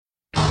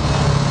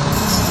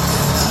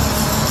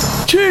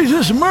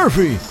Jesus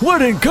Murphy,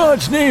 what in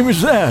God's name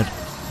is that?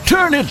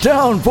 Turn it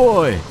down,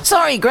 boy.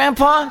 Sorry,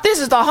 Grandpa. This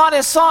is the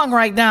hottest song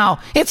right now.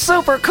 It's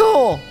super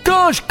cool.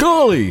 Gosh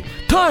golly,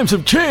 times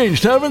have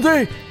changed, haven't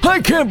they? I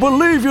can't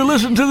believe you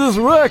listen to this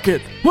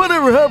racket.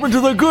 Whatever happened to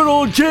the good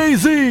old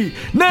Jay-Z,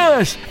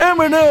 Nas,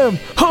 Eminem,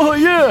 oh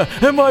yeah,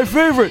 and my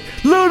favorite,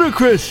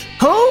 Ludacris.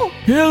 Who?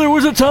 Yeah, there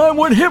was a time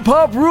when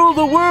hip-hop ruled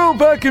the world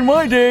back in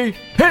my day.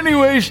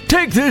 Anyways,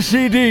 take this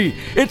CD.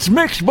 It's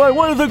mixed by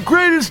one of the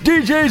greatest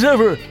DJs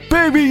ever,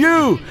 Baby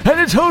U, and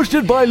it's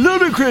hosted by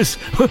Ludacris,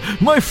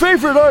 my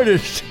favorite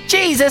artist.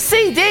 Jesus,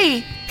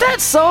 CD?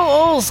 That's so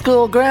old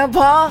school,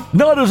 Grandpa.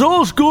 Not as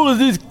old school as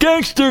these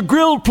gangster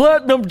grilled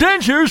platinum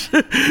dentures.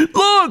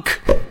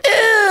 Look!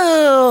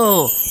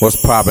 Ew! What's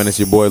poppin'? It's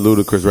your boy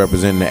Ludacris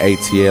representing the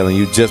ATL, and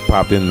you just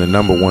popped in the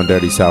 #1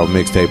 Dirty South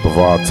mixtape of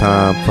all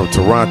time. From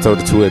Toronto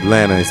to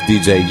Atlanta, it's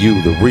DJ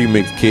U. The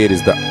remix kid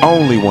is the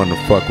only one to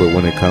fuck with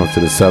when it comes to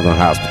the Southern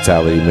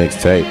Hospitality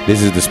mixtape.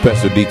 This is the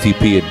special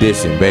DTP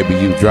edition. Baby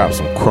U, drop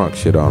some crunk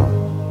shit on him.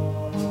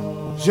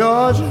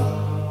 Georgia,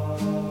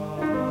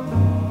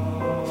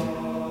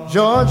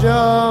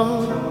 Georgia,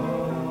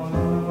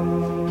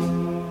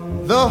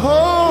 the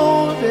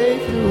whole day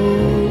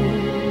through,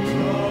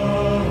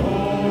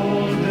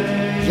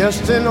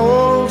 just an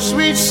old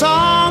sweet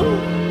song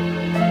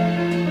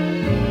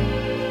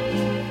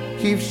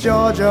keeps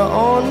Georgia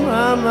on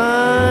my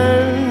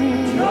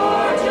mind.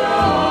 Georgia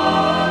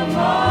on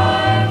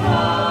my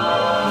mind.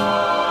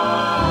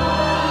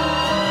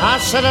 I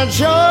said,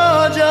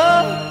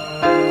 Georgia,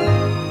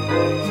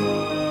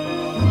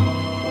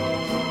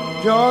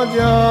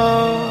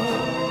 Georgia,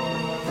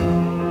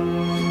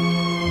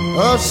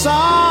 a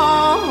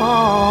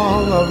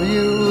song of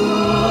you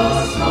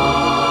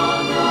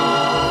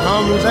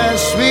comes as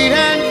sweet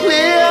and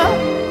clear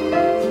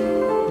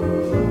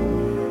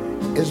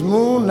as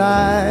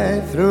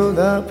moonlight through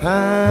the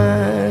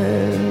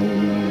pines.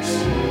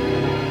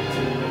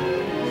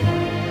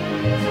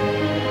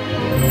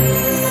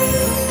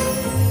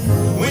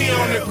 We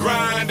on the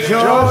grind,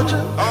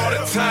 Georgia, all the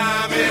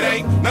time. It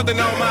ain't nothing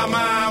on my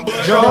mind,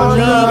 but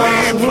Georgia, we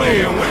ain't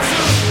playing with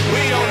you.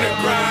 We on the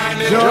grind,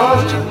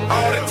 Georgia,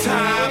 all the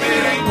time.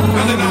 It ain't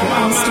nothing on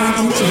my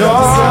mind, but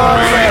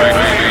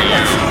Georgia.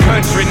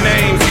 Country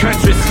names,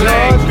 country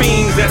slang,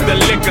 fiends at the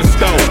liquor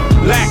store,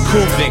 lack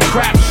cruising,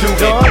 crap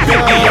shooting,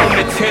 50 on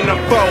the 10 or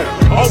 4.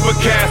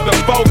 Overcast, the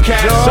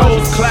forecast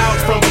shows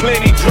clouds from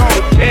plenty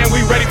drove, and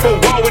we ready for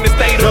war in the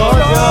state of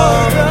Georgia.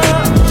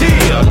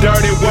 Yeah,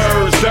 dirty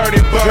words,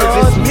 dirty birds,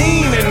 it's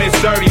mean in this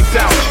dirty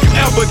South. You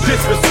ever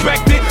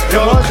disrespect it?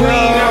 I'ma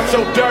clean out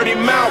your dirty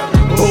mouth.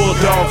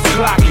 Bulldogs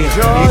clocking,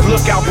 these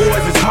lookout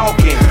boys is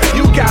hawking.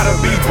 You gotta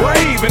be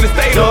brave in the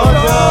state of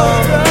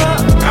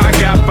Georgia. I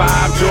got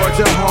 5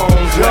 Georgia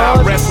homes where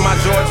I rest my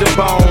Georgia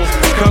bones.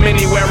 Come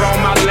anywhere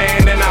on my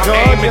land and I'll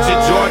aim at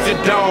your Georgia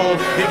dome.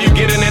 If you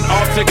get in an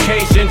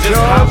altercation, just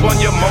hop on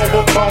your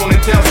mobile phone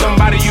and tell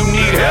somebody you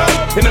need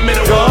help in the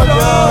middle of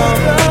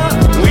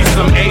we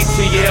some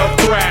ATL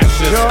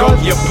thrashers.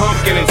 Scope your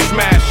pumpkin and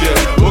smash it.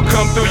 We'll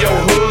come through your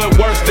hood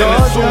worse than a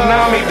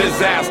tsunami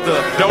disaster.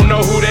 Don't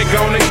know who they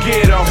gonna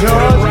get or who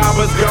the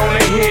robbers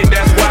gonna hit.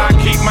 That's why I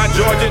keep my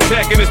Georgia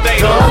Tech in the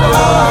state of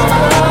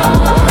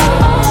Georgia.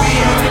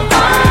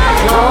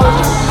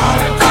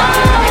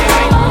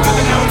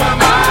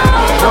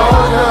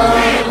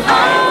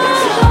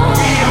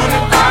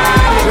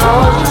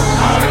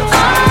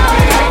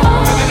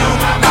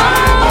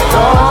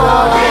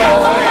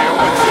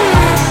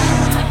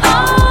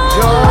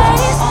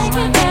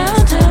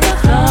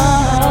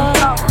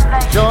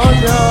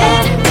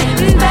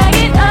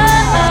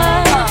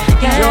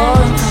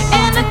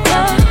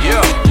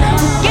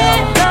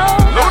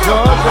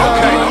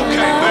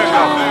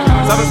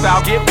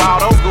 Get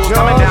wild, old school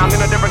coming down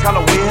in a different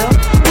color. Will,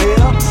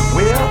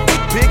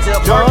 picture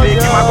perfect.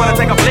 You might wanna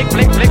take a flick.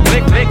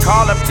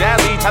 Call up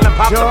Jazzy, tell him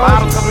pop the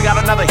bottles, cause we got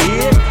another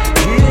hit.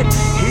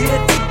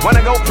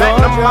 Wanna go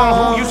platinum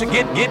on who you should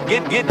get.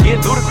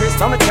 Ludacris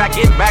on the track,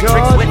 get back,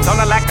 trick switch on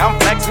the lack, I'm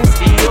flexing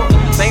steel.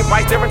 Same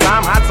price, different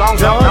time, hot song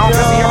jumped on,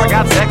 cause here I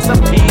got sex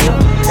appeal.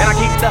 And I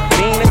keep the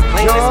meanest,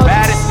 cleanest,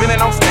 baddest,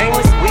 spinning on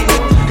stainless wheels.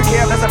 Could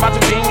care less about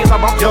your genius,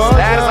 I bump your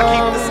status, I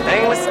keep the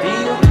stainless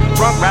steel.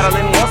 Drunk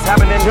rattling, what's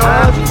happening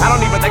high? I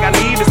don't even think I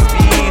need the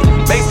speed.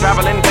 Bass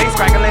traveling, bass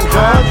crackling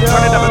high.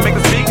 Turn it up and make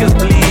the speakers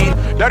bleed.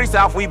 Dirty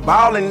South, we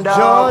ballin',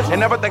 dog. And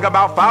never think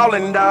about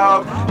falling,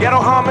 dog. Ghetto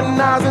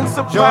harmonizing,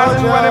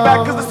 surprising, running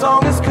back cause the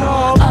song is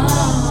called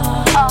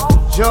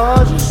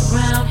Georgia.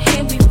 Round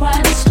here we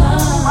ride slow.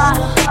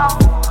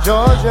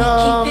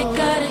 Georgia. We keep it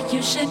good,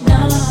 you should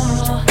know.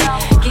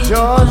 Get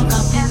Georgia. drunk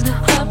up in the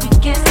club, we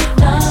get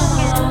low.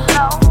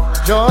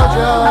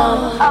 Georgia.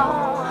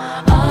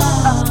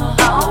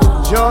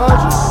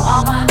 Georgia,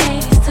 all my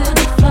ladies to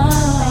the floor.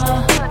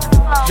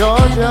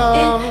 Georgia,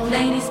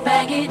 ladies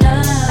bag it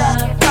up.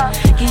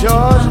 Get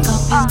Georgia,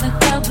 drunk up in the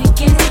club, we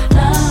get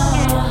low.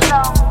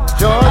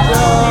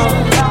 Georgia.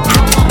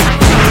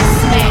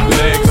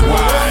 Legs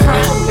wide,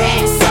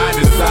 side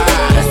to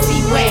side,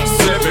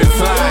 slip and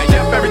slide.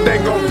 Yep, everything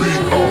gon' be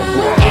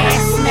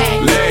alright.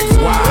 Legs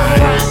wide.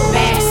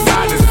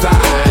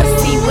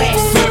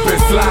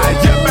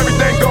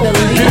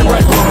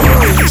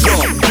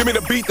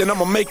 then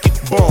I'ma make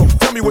it bump.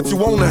 Tell me what you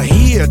wanna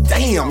hear,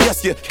 damn,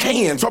 yes you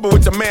can. Trouble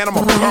with your man,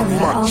 I'ma pump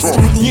my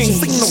drum. You ain't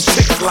seen no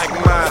chicks like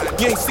mine,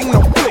 you ain't seen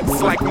no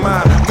flicks like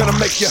mine. Gonna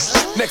make you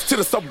next to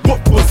the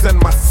subwoofers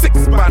and my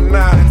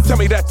 6x9. Tell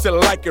me that you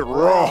like it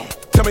raw.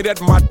 Tell me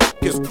that my dick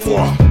is poor.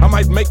 I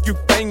might make you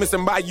famous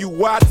and buy you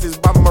watches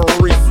by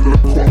Maurice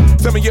Lacroix.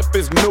 Tell me if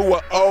it's new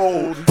or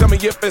old. Tell me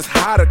if it's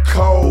hot or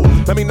cold.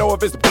 Let me know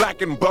if it's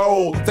black and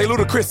bold. Say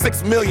Ludacris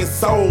 6 million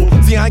sold.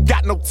 See, I ain't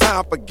got no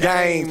time for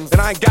games,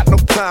 and I ain't got no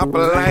time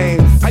for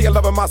lames. How you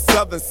loving my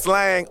southern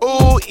slang?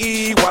 Ooh,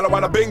 walla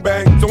walla bing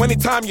bang. So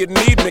anytime you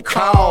need me,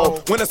 call.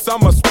 Winter,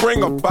 summer,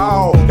 spring, or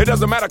fall. It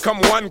doesn't matter,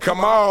 come one,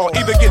 come all.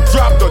 Either get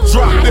dropped or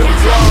drop them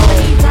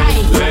draws.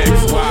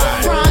 Legs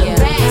wide, Front,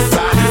 back,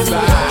 side to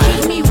side.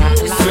 keep me right.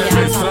 Slip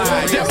and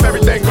slide. Yes,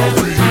 everything gon'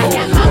 be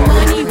Got my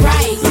money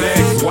right.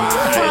 legs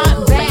wide,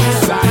 Front, back,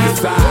 side to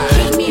side.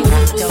 keep me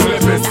right.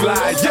 Slip and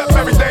slide. Yep,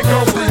 everything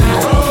gon' be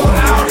roll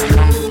out,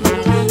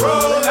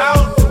 roll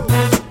out,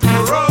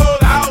 roll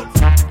out,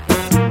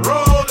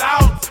 roll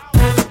out,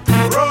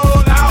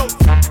 roll out,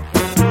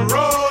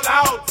 roll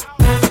out,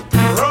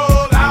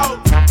 roll out,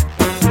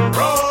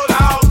 roll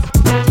out.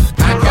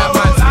 I got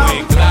my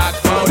swing clock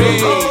on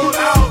it. Roll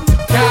out,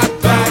 got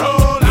back,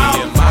 roll out,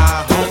 me and my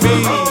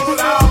homies. Roll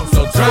out,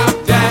 so drop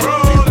that.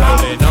 We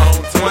rollin' on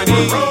 20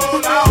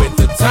 with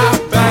the top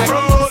back.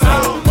 So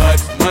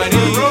much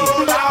money,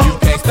 you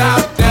can't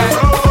stop that.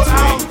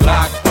 Swing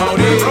clock on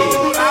it.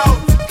 Roll out,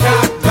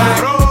 got back,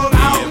 me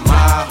and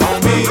my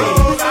homies.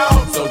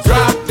 So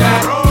drop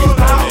that. We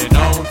rollin'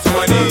 on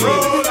 20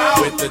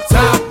 with the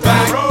top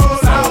back.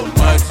 So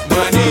much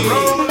money,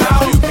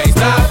 you can't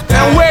stop that.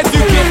 Now where'd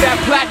you get that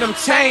platinum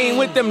chain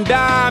with them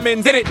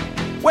diamonds in it?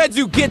 Where'd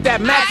you get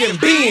that Mac and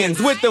Benz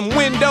with them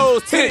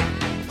windows tinted?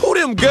 Who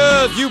them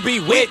girls you be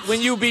with when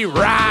you be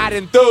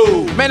riding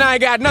through? Man, I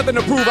ain't got nothing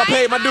to prove. I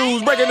paid my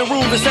dues, breaking the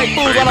rules and shake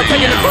fools while I'm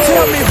taking the cruise.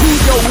 Tell me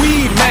who's your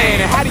weed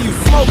man and how do you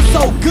smoke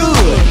so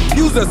good?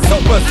 You's a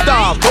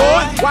superstar,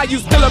 boy. Why you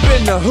still up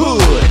in the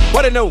hood?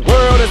 What in the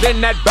world is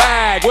in that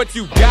bag? What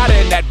you got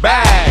in that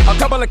bag? A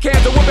couple of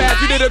cans of whoop ass.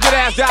 You did a good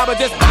ass job of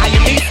just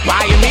eyeing me,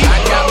 spying me.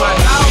 I got my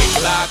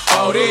block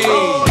 40,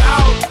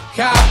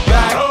 cop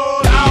back,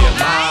 me and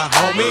my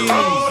homies.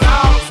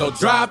 So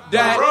drop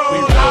that,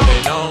 we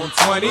rollin' on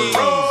 20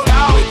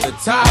 with the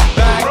top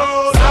back. So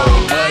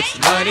much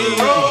money,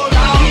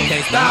 you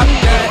can't stop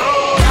that.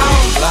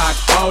 Block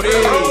 40,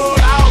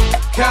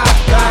 cop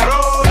back,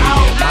 me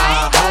and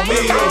my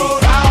homies.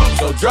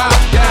 So drop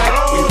that,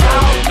 we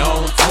rollin'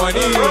 on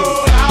 20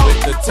 with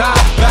the top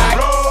back.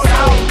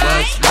 So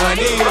much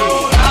money,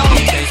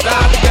 you can't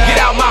stop that. Get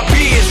out my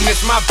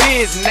business, my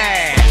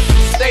business.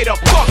 Stay the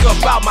fuck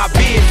about my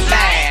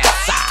business.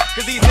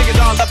 Cause these niggas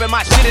all up in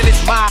my shit and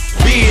it's my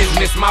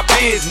business, my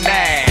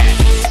business.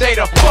 Stay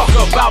the fuck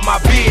about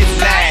my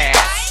business.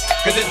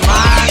 Cause it's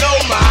mine, oh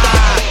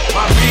mine.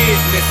 My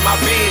business, my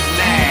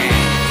business.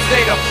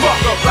 Stay the fuck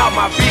about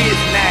my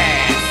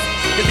business.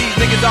 Cause these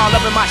niggas all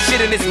up in my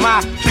shit and it's my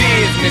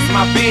business,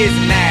 my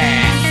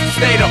business.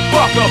 Stay the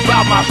fuck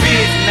about my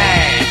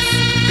business.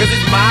 Cause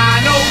it's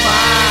mine, oh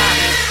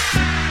mine.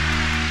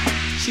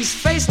 She's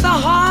faced the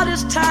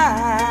hardest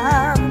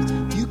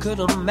times you could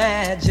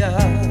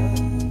imagine.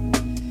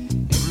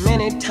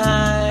 Many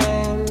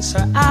times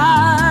her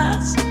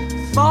eyes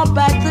fall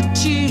back the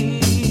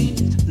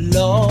tears,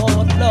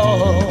 Lord,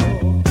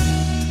 Lord.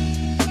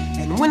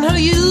 And when her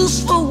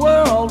useful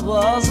world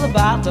was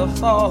about to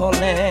fall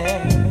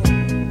in,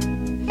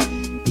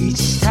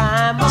 each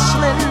time her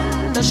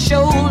slender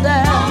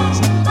shoulders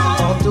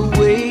felt the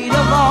weight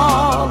of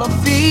all her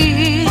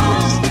fears,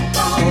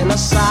 and a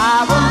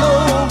sorrow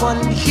no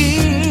one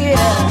hears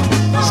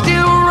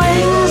still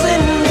rings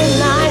in the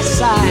night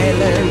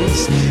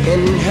silence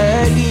in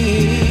her ear.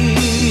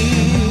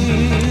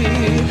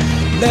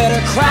 Let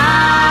her cry,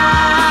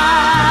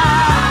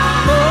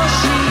 for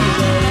she's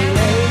a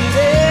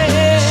lady.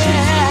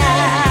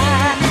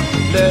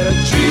 Let her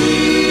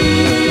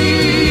dream,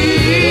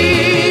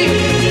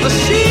 for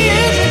she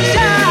is a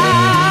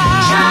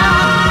child.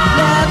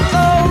 Let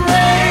the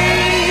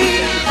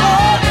rain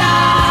fall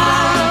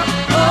down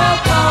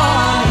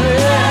upon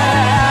her.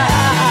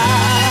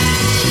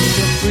 She's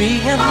a free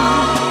and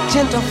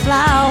gentle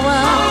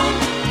flower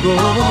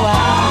growing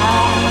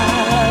wild.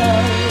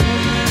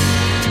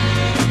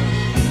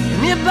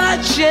 And if by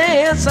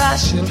chance I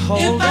should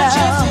hold her,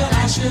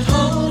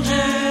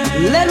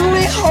 let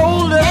me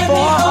hold her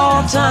for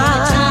all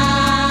time.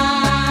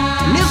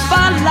 And if I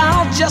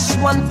allowed just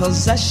one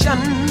possession,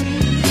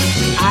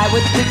 I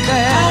would pick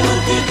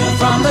her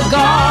from the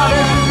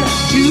garden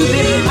to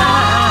be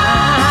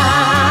mine.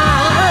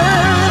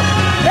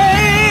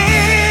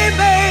 Hey,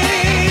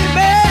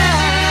 baby.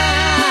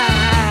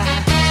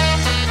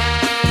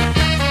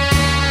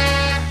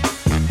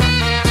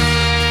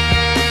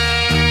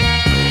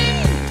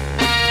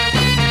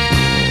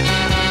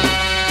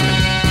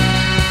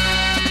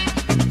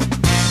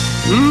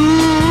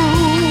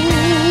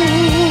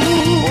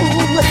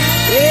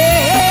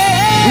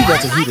 Yeah. We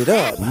got to heat it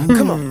up.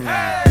 Come on.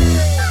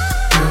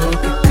 Girl,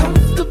 get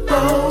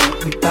comfortable.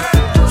 We about to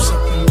do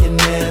something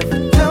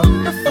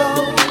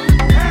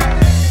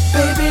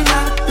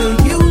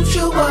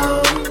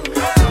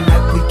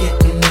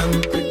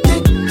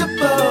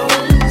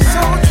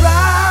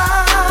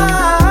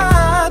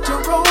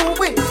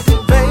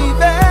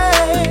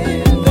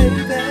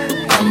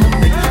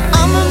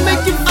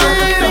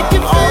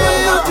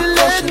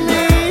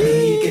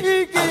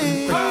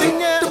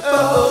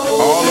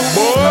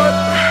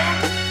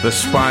the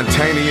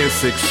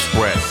spontaneous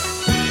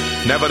express.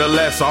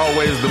 Nevertheless,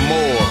 always the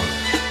more.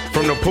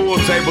 From the pool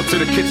table to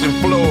the kitchen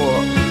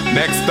floor.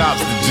 Next stop's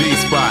the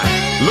G-spot.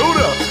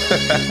 Luda!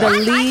 The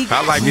league.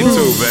 I like it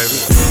too, baby.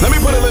 Let me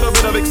put a little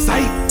bit of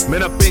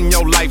excitement up in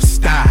your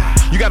lifestyle.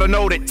 You gotta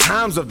know that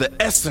time's of the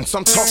essence.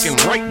 I'm talking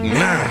right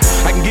now.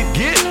 I can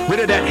get rid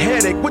of that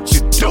headache. What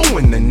you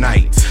doing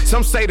tonight?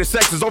 Some say the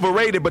sex is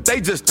overrated, but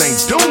they just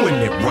ain't doing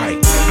it right.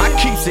 I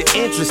keeps it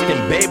interesting,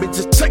 baby.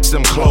 Just take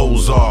them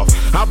clothes off.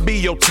 I'll be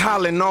your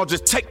Tylenol.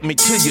 Just take me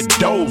till you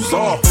doze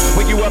off.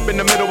 Wake you up in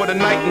the middle of the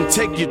night and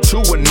take you to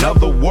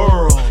another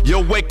world.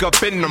 You'll wake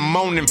up in the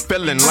morning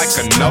feeling like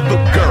another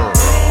girl.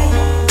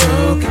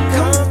 Girl, get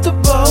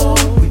comfortable.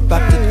 We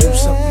bout to do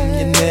something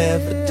you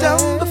never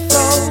done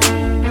before.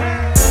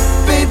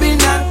 Baby,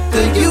 not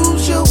the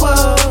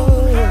usual.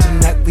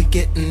 Tonight we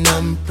getting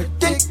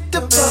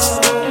unpredictable.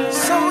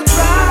 So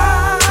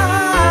try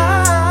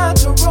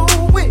to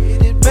roll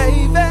with it,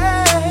 baby.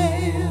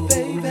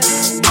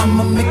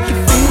 I'ma make you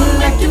feel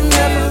like you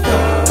never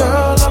felt.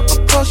 Girl, up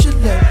before you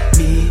let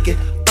me get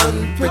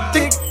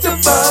unpredictable.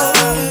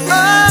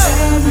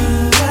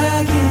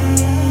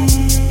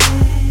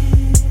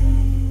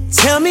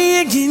 Tell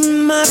me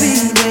again, my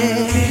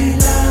baby.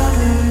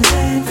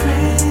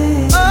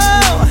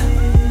 Oh,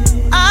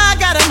 I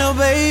gotta know,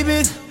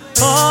 baby.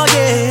 Oh,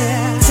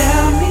 yeah.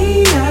 Tell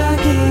me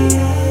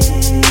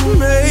again.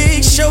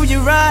 Make sure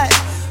you're right.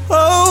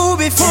 Oh,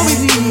 before we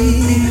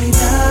leave.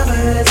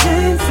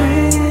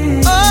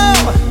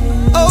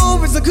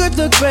 Oh, it's a good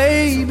look,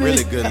 baby.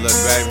 Really good look,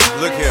 baby.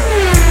 Look here.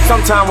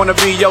 Sometime wanna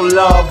be your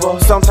lover,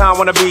 sometime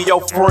wanna be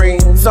your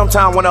friend,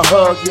 sometime wanna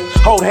hug you,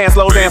 hold hands,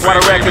 slow dance while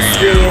the record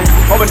spin.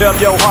 Opened up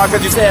your heart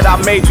cause you said I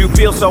made you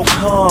feel so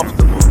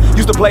comfortable.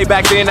 Used to play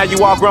back then, now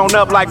you all grown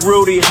up like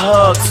Rudy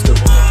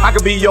Huxtable. I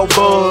could be your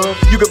bud,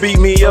 you could beat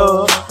me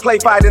up. Play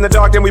fight in the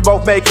dark, then we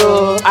both make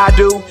up. I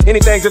do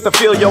anything just to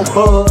feel your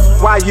buzz.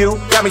 Why you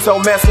got me so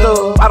messed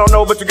up? I don't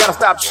know, but you gotta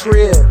stop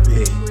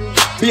tripping.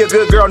 Be a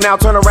good girl now,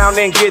 turn around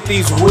and get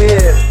these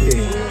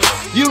whipping.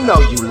 You know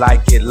you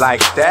like it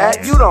like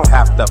that. You don't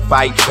have to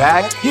fight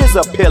back. Here's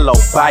a pillow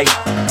fight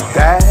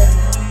that.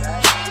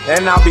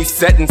 And I'll be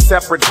set in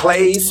separate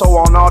plays. So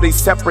on all these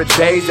separate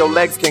days, your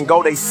legs can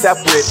go they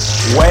separate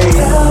ways.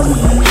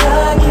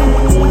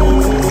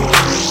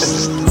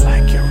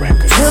 Like your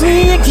record. Tell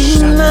me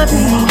again, my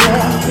baby.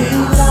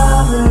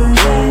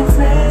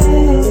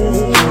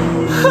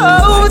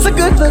 Oh, it's a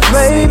good look,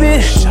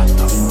 baby. Shut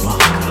the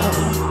fuck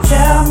up.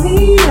 Tell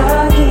me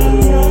again.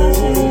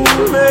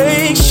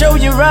 Make sure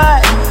you're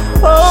right.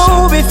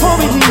 Oh, before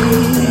we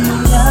leave.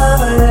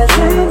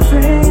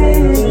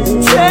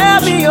 Tell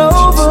me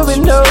over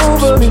and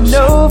over and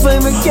over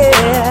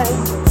again.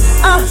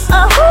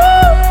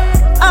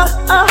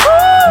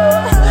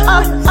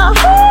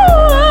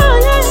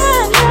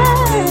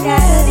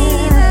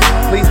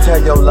 Please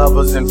tell your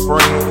lovers and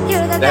friends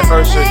that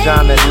Usher,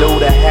 John, and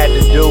Luda had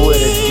to do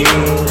it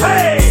again.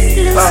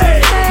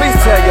 Please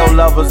tell your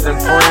lovers and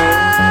friends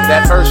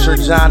that Usher,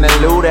 John, and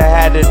Luda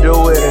had to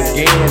do it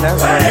again.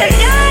 That's right.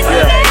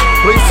 Yeah.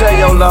 Please tell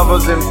your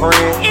lovers and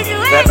friends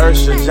that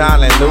Usher,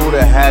 John, and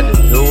Luda had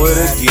to do it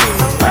again.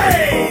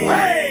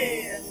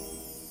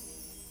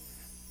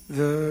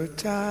 The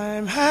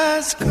time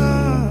has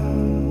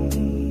come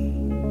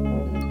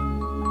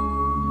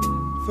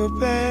for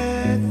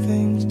bad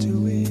things to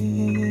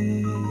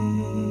end.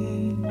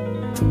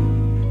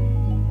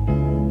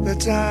 The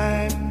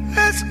time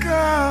has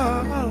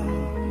come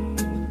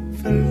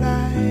for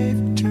life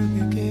to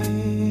begin.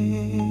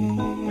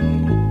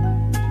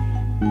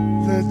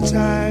 The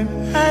time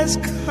has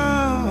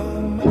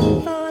come.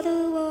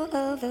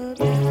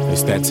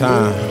 It's that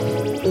time.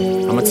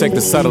 I'm gonna take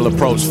the subtle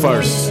approach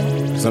first,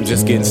 cause I'm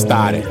just getting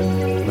started.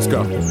 Let's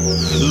go.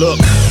 Look,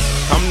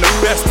 I'm the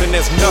best and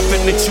there's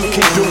nothing that you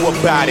can do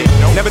about it.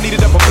 Never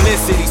needed a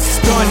publicity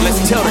stunt, let's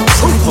tell the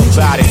truth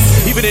about it.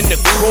 Even in the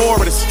core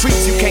of the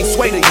streets, you can't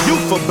sway the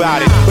youth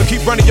about it. But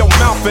keep running your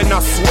mouth and I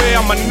swear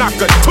I'ma knock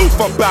a tooth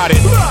about it.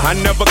 I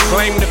never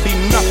claimed to be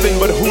nothing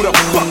but who the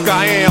fuck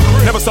I am.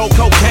 Never sold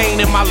cocaine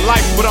in my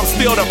life, but I'm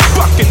still the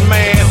fucking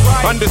man.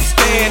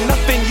 Understand,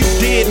 nothing you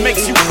did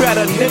makes you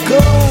better, nigga.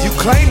 You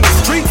claim the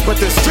streets, but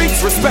the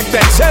streets respect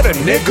that cheddar,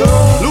 nigga.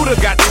 Luda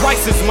got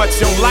twice as much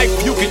your life,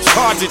 you can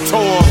charge it to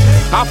him.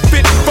 I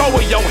fit 4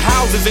 of your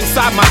houses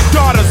inside my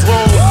daughter's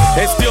room,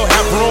 and still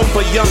have room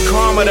for young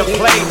karma to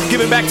play.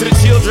 Giving back to the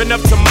children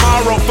of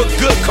tomorrow for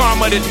good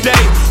karma today.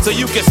 So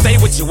you can say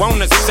what you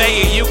wanna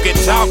say and you can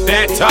talk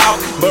that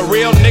talk, but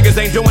real niggas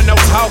ain't doing no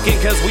talking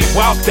cause we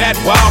walk that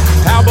walk.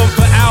 Album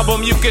for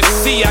album you can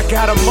see I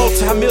got a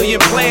multi-million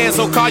plan.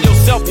 So call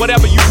yourself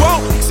whatever you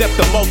want except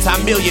the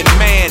multi-million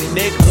man,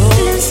 nigga.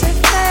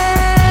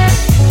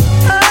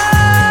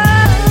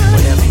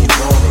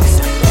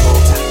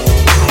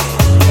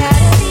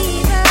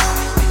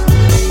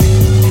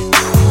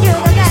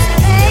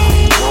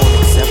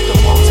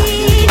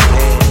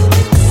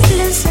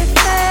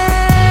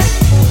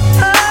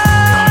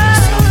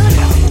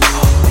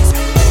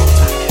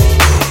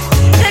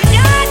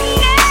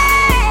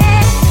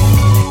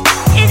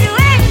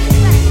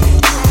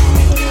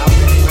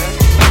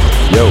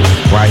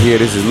 here.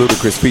 This is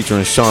Ludacris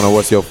featuring Shauna.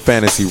 What's Your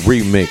Fantasy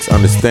remix?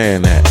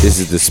 Understand that. This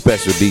is the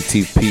special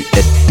DTP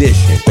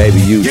edition.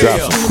 Baby, you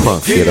drop some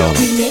crunk. Get on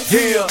it.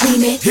 Yeah,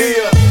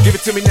 yeah, give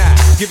it to me now,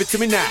 give it to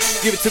me now,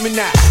 give it to me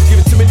now, give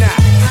it to me now.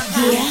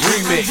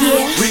 Remix,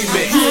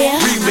 remix,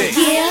 remix.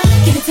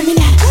 Give it to me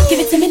now, give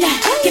it to me now,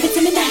 give it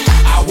to me now.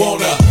 I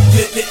wanna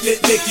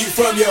lick you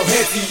from your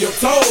head to your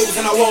toes,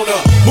 and I wanna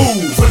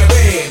move from the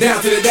bed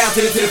down to the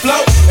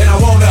floor, and I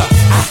wanna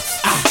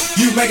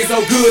you make it so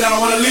good I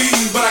don't wanna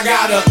leave, but I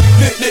gotta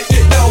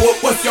know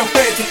what's your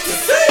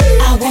fantasy.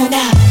 I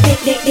wanna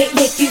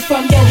lick you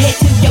from your head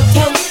to your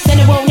toes, and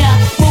I wanna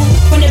move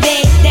from the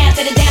bed down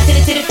to the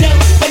floor,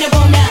 and I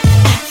wanna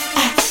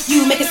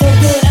you make it so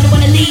good I don't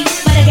wanna leave,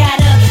 but I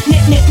gotta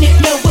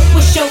know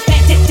what's your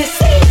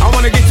fantasy. I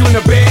wanna get you in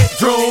the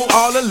bedroom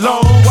all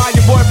alone while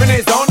your boyfriend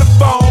is on the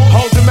phone.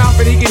 Hold him out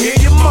but he can hear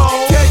you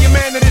moan. Tell your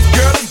man that this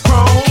girl is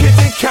grown.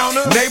 Kitchen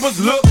counter, neighbors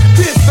look,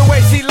 this the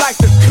way she like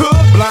to cook.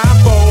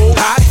 Blindfold,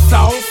 hot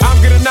sauce,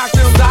 I'm gonna knock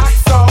them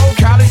socks off.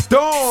 College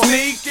dorm,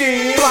 sneak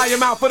in, fly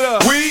him out for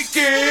the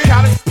weekend.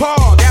 College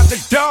park, after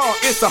dark,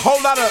 it's a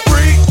whole lot of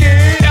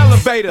freaking.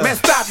 Elevator, man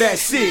stop that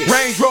shit.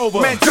 Range Rover,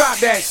 man drop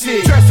that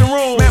shit. Dressing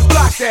room, man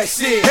block that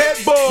shit.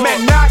 Headboard,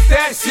 man knock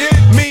that shit.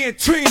 Me and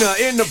Trina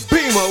in the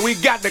Beamer, we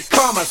got the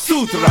Kama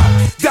Sutra.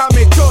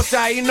 Dame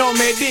chocha y no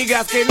me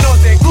digas que no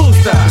te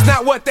gusta. It's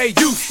not what they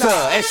used to.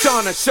 And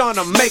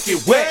Shauna make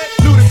it wet.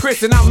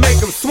 Ludacris and I make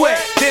them sweat.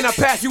 Then I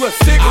pass you a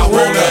cigarette. I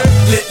wanna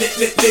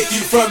lick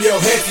you from your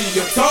head to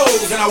your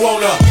toes, and I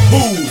wanna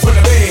move from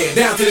the bed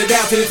down to the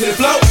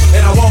floor,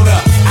 and I wanna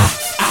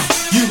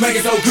you make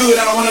it so good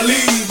I don't wanna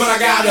leave, but I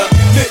gotta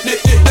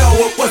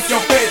know what's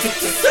your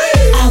fantasy.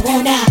 I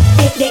wanna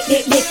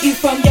lick you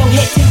from your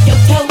head to your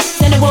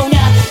toes, and I wanna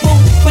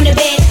move from the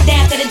bed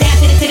down to the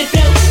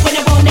floor, when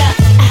I wanna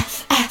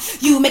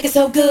you make it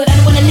so good I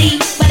don't wanna leave,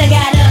 but I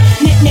gotta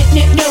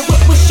know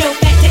what's your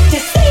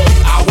fantasy.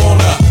 I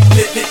wanna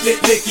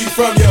lick you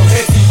from your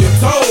head to your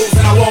toes,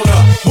 and I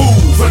wanna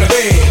move from the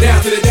bed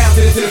down to the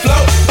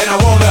floor, and I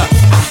wanna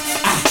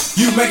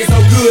you make it so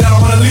good I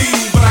don't wanna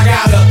leave, but I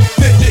gotta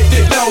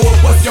know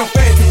what's your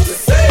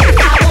fantasy.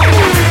 I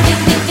wanna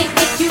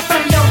lick you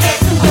from your head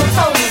to your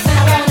toes, and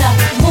I wanna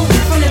move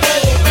from the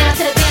bed down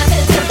to the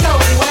floor,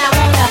 when I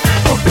wanna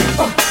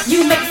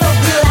you make it so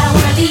good I don't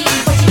wanna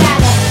leave, but you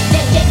gotta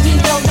let me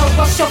know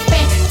what's your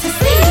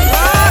fantasy.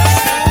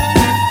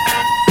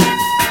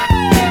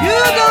 You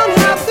don't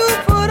have to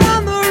put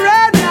on the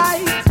red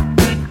light.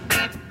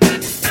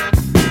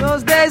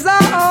 Those days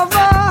are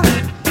over.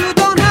 You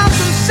don't have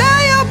to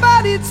sell your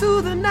body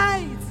to the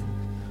night.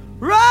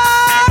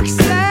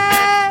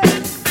 Roxanne,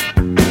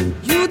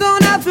 you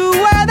don't have to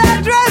wear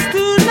that dress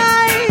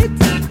tonight.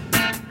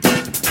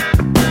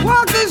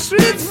 Walk the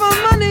streets for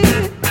money.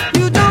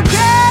 You don't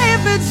care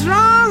if it's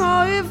wrong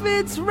or if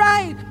it's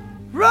right.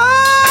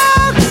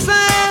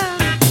 Roxanne,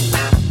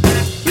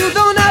 you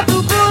don't have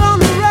to put on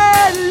the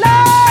red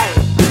light.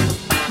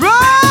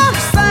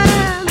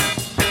 Roxanne,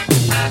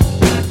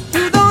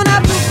 you don't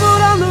have to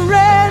put on the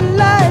red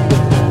light.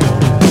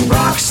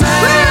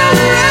 Roxanne,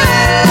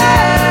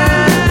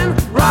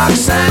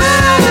 Roxanne,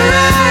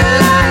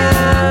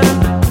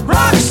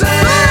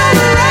 Roxanne,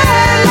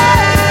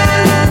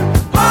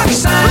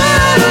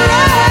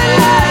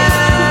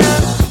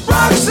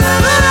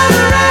 Roxanne,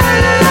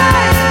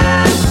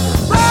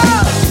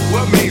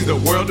 What means the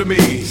world to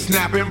me?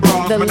 Snapping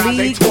bras, but not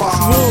they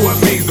twat. What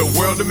means the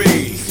world to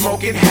me?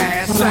 Smoking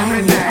hash,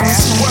 slapping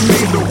ass. What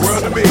means the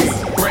world to me?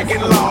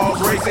 Breaking laws,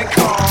 racing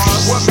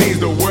cars. What means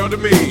the world to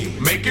me?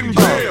 Making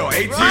bail,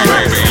 ATM.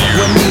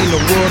 What mean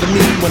the world to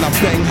me when I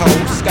bang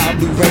hoes? Sky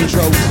blue Range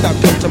Rover. Stop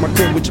coming to my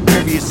crib with your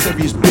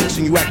serious bitch,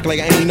 and you act like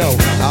I ain't know.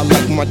 I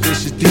like when my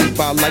dish is deep.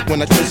 I like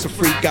when I twist a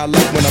freak. I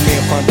like when a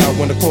man find out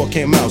when the court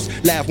came out.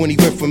 Laugh when he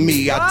went for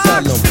me. I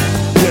tell him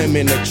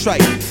women are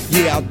trite.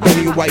 Yeah, I'll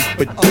do your wife,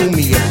 but do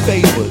me a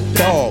favor,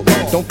 dog.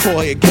 Don't call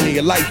her again in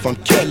your life. I'm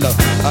killer.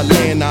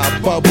 Atlanta, I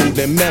bubbled.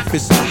 In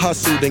Memphis, I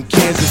hustled. In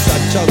Kansas, I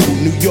juggled.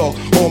 New York,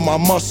 on my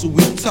muscle,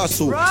 we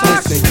tussle.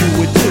 Listen, you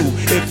would too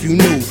if you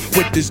knew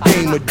what this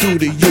game would do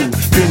to you.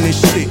 Been this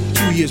shit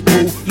 2 years,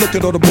 boo. Look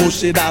at all the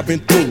bullshit I've been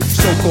through.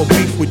 So-called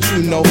beef with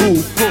you know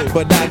who,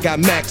 but I got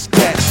max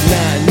cats,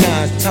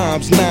 9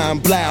 times 9,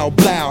 blow,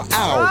 blow,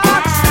 ow.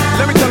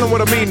 Let me tell them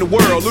what I mean the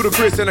world.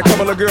 Ludacris and a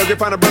couple of girls. They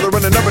find a brother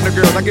running up in the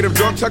girls. I get him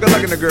drunk,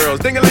 chugga-lugging the girls.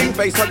 Ding-a-ling,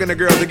 face hugging the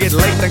girls. They get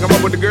late, think I'm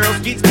up with the girls.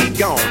 Skeet,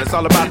 gone. It's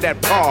all about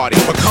that party.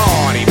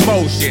 Bacardi,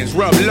 motions,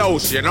 rub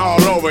lotion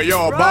all over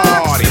your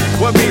body.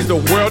 What means the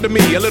world to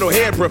me? A little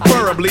hair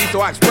preferably,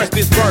 so I express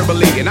this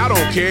verbally. And I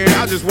don't care,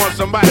 I just want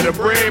somebody to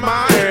braid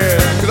my hair.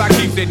 Cause I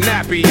keep it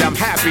nappy, I'm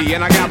happy,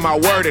 and I got my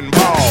word and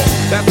ball.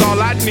 That's all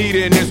I need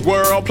in this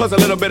world, plus a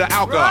little bit of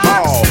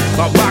alcohol.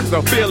 A box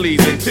of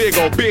Phillies and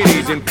Tiggle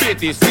bitties in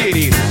 50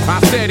 cities. I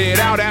set it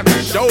out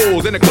after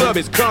shows, and the club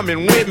is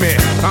coming with me.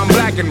 I'm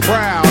black and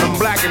proud, I'm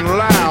black and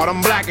loud,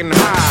 I'm black and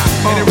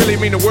high. And it really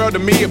mean the world to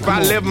me if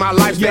I live my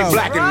life, stay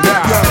black and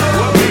die.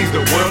 What means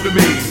the world to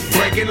me?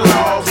 Breaking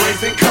laws,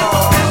 racing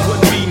cars.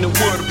 What mean the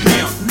world to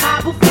pimp?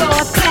 Marble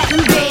floors,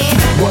 platinum bed.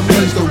 What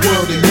means the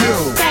world to you?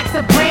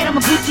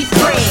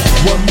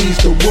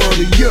 world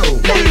of you.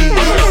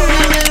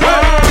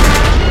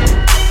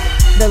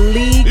 The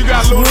league. You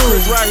got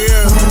Ludacris right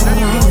here,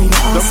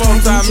 the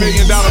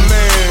multi-million-dollar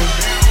man.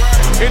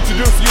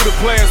 Introduce you to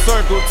Player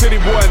Circle, Titty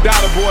Boy and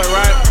Dollar Boy,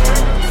 right?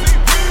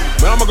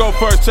 But I'ma go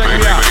first, check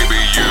me out.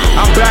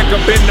 I'm back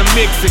up in the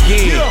mix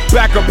again,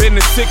 back up in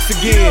the six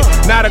again.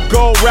 Not a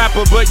gold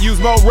rapper, but use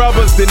more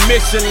rubbers than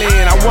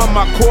Michelin. I won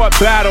my court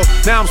battle,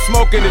 now I'm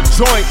smoking a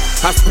joint.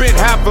 I spent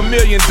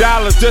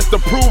 $500,000 just to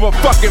prove a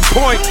fucking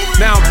point.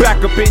 Now I'm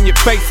back up in your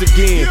face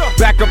again,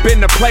 back up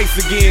in the place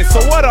again. So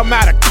what, I'm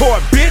out of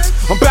court, bitch?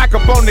 I'm back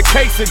up on the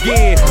case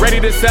again. Ready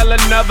to sell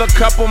another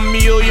couple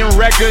million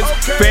records.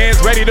 Fans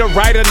ready to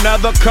write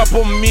another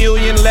couple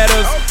million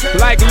letters.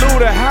 Like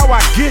Luda, how I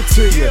get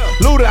to you?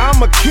 Luda,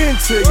 I'm akin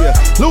to you.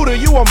 Luda,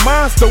 you a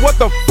monster, what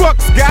the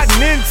fuck's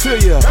gotten into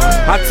you?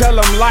 I tell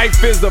them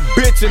life is a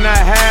bitch and a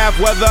half.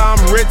 Whether I'm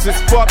rich as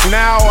fuck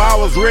now or I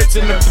was rich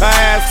in the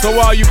past. So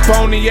all you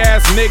phony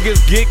ass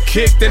niggas get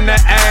kicked in the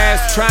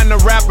ass. Trying to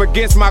rap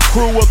against my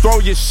crew will throw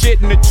your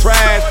shit in the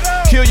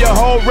trash. Kill your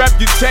whole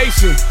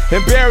reputation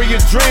and bury your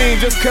dream.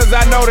 Just cause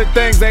I know that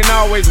things ain't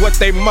always what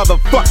they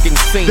motherfucking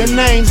seem. The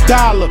name's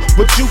Dollar,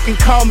 but you can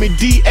call me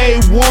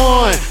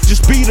DA1.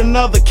 Just beat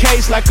another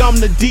case like I'm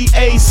the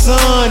DA son.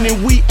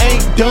 And we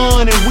ain't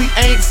done and we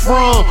ain't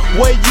from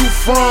where you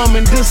from.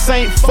 And this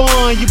ain't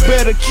fun, you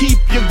better keep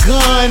your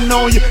gun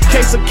on you.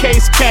 Case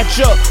catch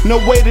up,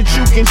 no way that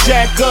you can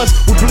jack us.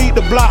 We bleed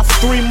the block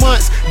for 3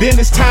 months, then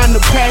it's time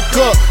to pack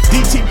up.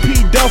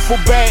 DTP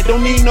duffel bag,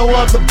 don't need no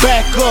other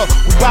backup.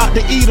 We bout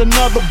to eat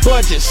another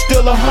budget,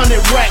 still 100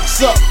 racks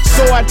up.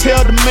 So I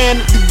tell the man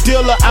at the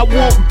dealer I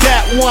want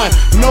that one.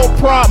 No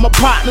problem, my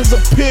partner's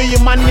a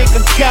pillion, my nigga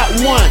got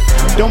one.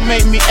 Don't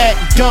make me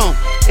act dumb,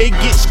 it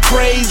gets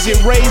crazy.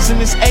 Raising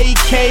this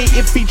AK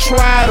if he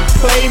try to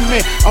play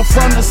me. I'm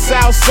from the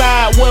south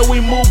side where we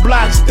move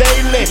blocks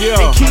daily.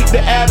 And keep the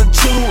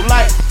attitude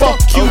like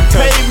fuck you,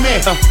 pay me.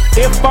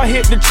 If I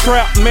hit the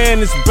trap, man,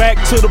 it's back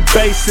to the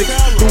basics.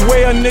 The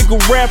way a nigga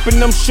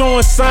rapping, I'm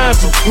showing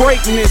signs of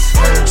greatness.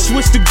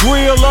 Switch the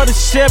grill of the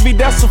Chevy,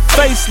 that's a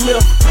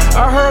facelift.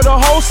 I heard a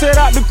hoe said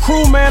out the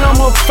crew, man, I'm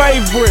her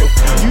favorite.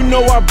 You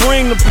know I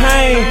bring the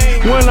pain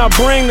when I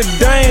bring the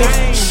dames.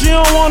 She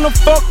don't wanna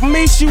fuck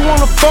me, she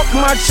wanna fuck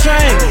my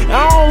chain.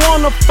 I don't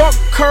wanna fuck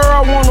her,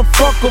 I wanna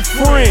fuck a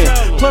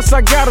friend. Plus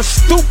I got a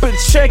stupid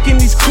check in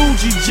these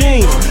Coogee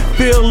jeans.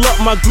 Fill up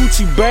my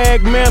Gucci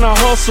bag, man, I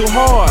hustle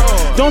hard.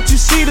 Don't you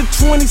see the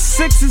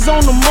 26s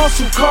on the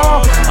muscle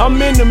car?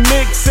 I'm in the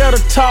mix at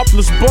a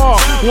topless bar.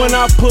 When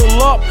I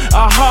pull up,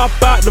 I hop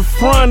out the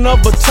front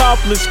of a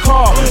topless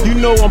car. You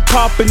know I'm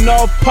popping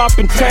off,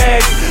 popping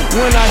tags.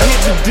 When I hit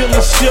the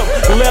dealership,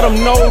 let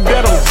them know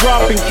that I'm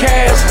dropping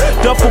cash.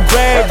 Duffel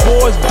bag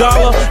boys,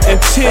 Dollar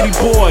and Titty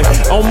Boy.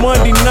 On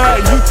Monday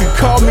night, you can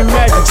call me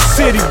Magic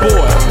City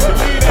Boy.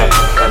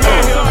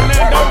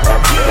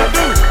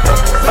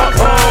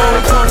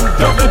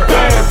 Duffel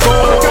bag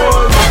boys.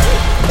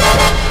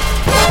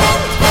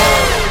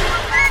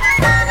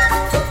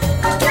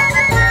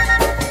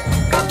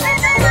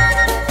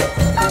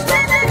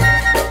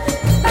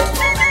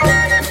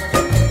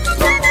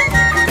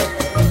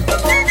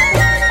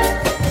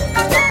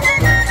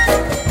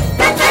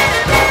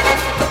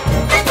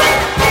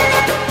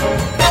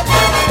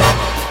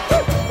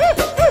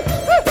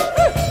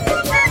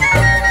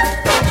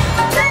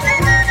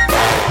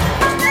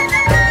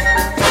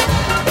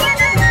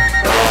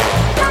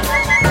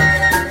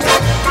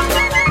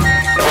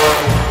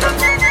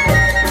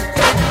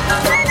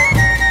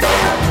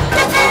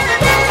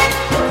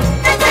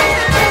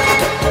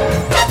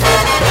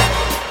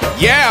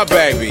 Yeah,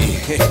 baby.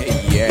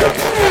 Yeah.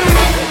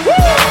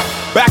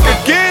 Back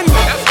again.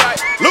 That's right.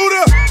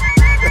 Luda.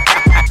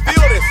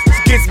 Feel this.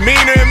 It gets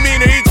meaner and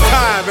meaner each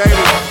time, baby.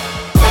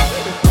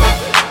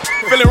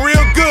 Feeling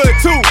real good,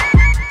 too.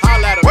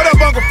 What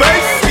up, Uncle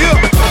Face? Yeah.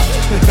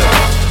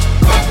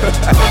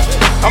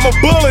 I'm a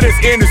bull of this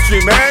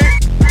industry, man.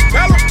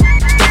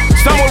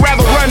 Some would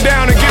rather run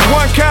down and get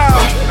one cow.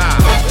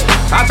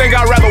 I think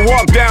I'd rather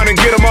walk down and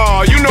get them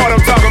all. You know what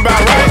I'm talking about,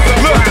 right?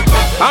 Look,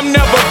 I'm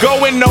never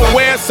going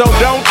nowhere, so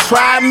don't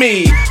try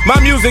me. My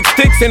music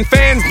sticks in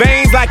fans'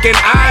 veins like an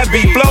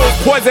ivy. Flows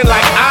poison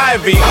like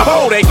ivy.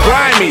 Oh, they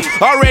grimy.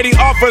 Already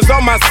offers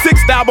on my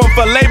 6th album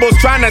for labels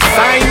trying to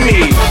sign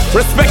me.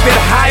 Respected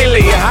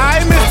highly.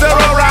 Hi, Mr.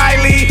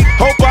 O'Reilly.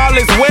 Hope all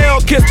is well.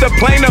 Kiss the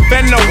plaintiff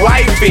and the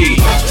wifey.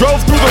 Drove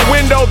through the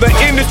window, the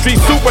industry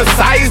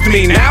supersized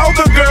me. Now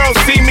the girls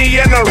see me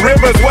in the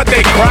rivers, what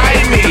they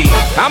cry me.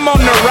 I'm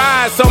on the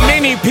rise, so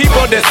many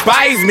people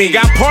despise me.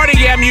 Got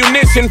party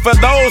ammunition for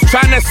those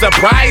trying to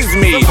surprise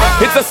me.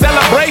 It's a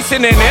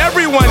celebration and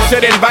everyone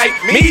should invite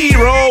me.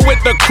 Roll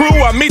with the crew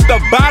or meet the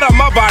bottom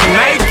of our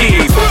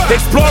Nikes.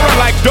 Explorer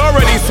like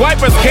Dorothy,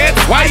 swipers can't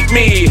swipe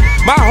me.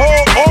 My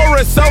whole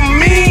aura's so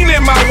mean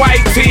in my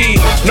white tee.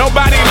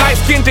 Nobody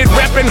light-skinned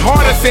reppin'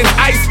 harder since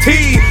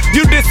Ice-T.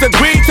 You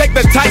disagree, take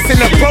the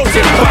Tyson approach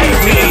and bite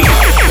me.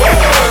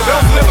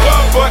 Don't slip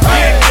up or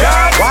get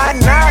caught. Why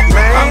not,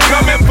 man? I'm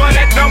coming for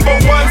that #1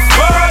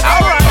 spot.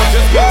 Alright.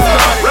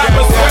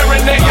 Rappers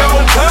swearing they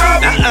on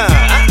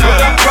top.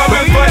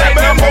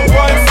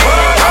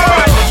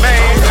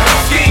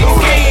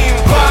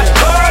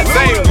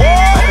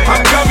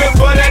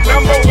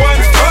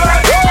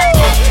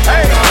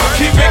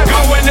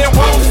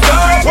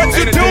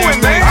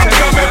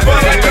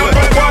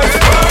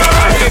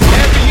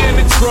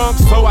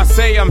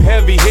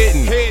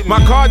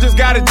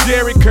 by the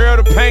Jerry curl,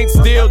 the paint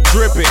still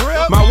dripping.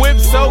 My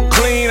whip's so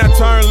clean, I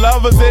turn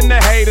lovers into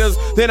haters.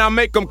 Then I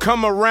make them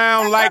come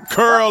around like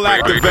curl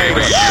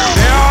activators.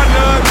 There are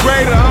none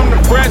greater, I'm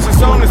the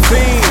freshest on the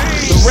scene.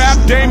 The rap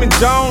Damon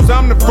Jones,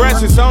 I'm the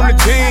freshest on the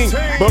team.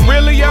 But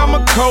really I'm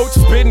a coach,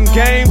 spitting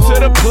game to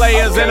the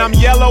players. And I'm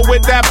yellow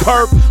with that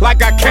perp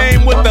like I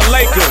came with the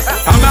Lakers.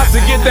 I'm out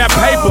to get that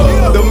paper,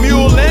 the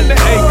mule and the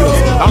acres.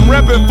 I'm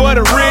reppin' for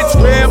the rich,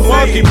 red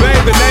monkey,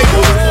 baby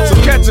neighbors. So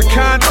catch a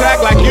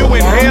contact like you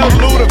inhale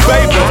through the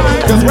vapor.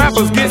 Cause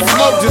rappers get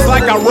smoked just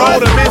like I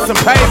rolled them in some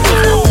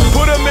papers.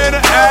 Put them in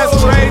an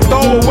ashtray,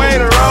 throw away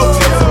the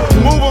roaches.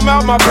 Move them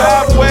out my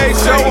pathway,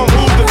 show them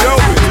who's the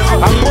dopest.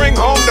 I bring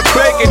home the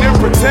bacon and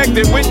protect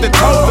it with the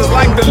toasters.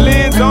 Like the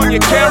lens on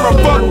your camera,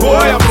 fuck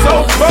boy, I'm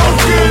so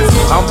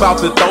focused. I'm about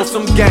to throw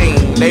some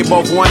game, they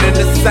both one and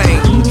the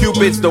same.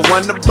 Cupid's the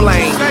one to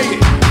blame.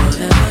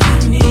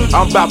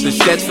 I'm about to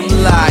shed some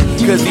light,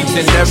 cause each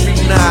and every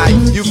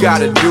night you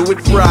gotta do it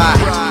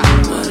right.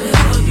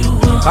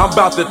 I'm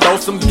about to throw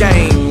some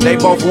game, they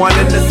both one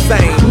and the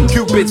same.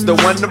 Cupid's the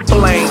one to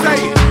blame.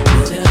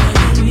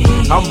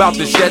 I'm about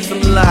to shed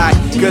some light,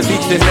 cause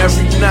each and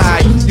every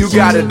night you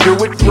gotta do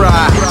it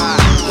right.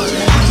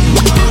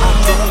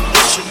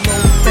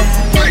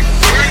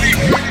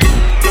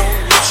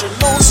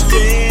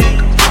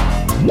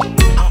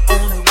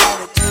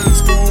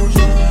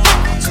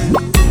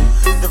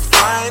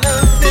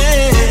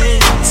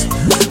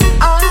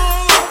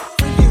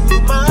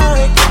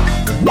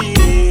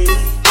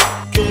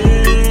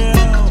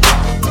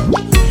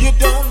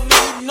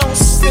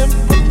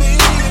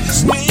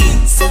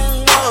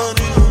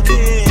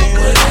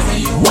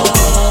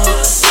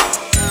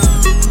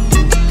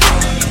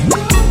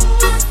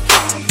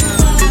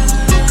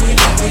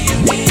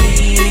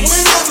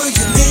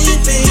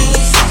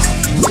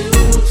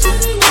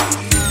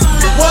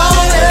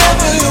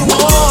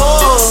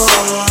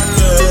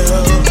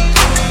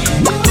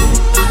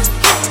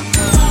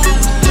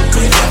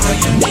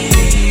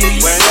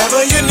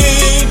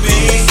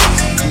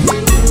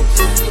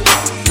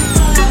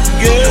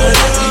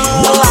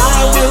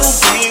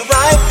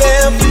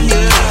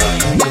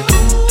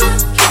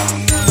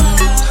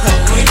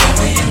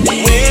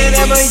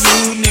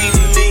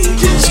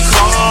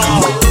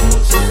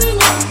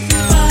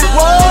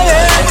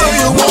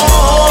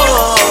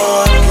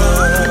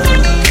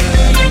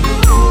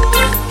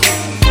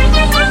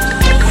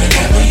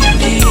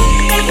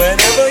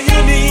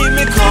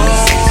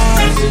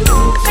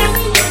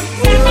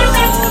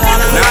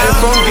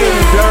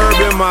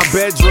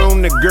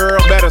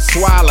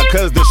 Swallow,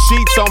 cause the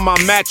sheets on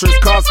my mattress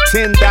cost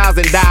 $10,000.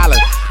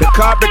 The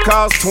carpet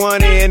cost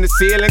 20 and the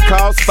ceiling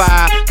cost 5.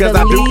 Cause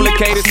I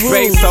duplicated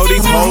space so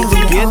these hoes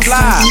will get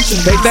live.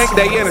 They think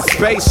they in a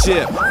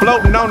spaceship,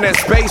 floating on that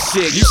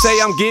spaceship. You say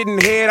I'm getting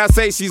head, I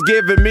say she's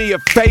giving me a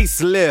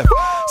facelift.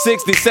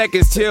 60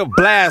 seconds till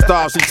blast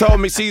off. She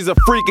told me she's a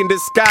freak in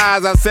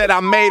disguise. I said I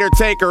made her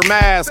take her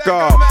mask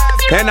off.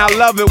 And I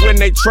love it when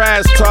they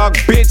trash talk.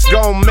 Bitch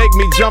gon' make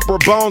me jump her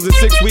bones and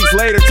 6 weeks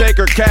later take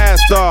her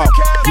cast off.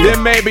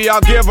 Then maybe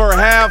I'll give her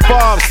half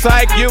off.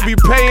 Psych, you'll be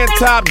paying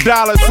top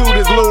dollar. Suit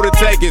his Lou to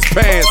take his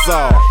pants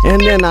off.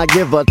 And then I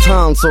give her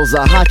tonsils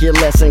a hockey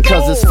lesson.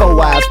 Cause it's 4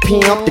 eyes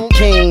pimp, the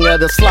king of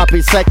the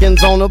sloppy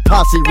seconds on a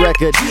posse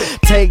record.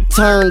 Take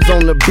turns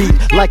on the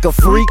beat like a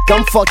freak.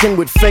 I'm fucking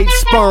with fake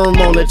sperm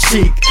on the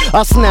cheek.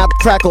 I snap,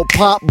 crackle,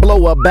 pop,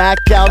 blow her back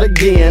out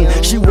again.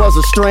 She was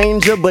a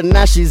stranger, but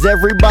now she's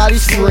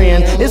everybody's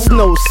friend. It's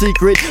no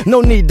secret,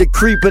 no need to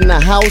creep in the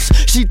house.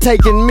 She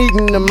taking meat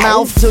in the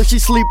mouth till she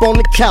sleep on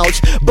the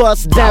couch.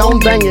 Bust down,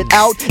 bang it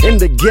out in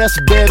the guest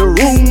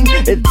bedroom.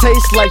 It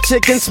tastes like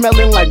chicken,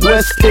 smelling like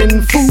West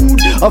End food.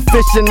 A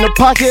fish in the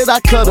pocket, I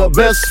cut her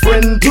best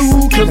friend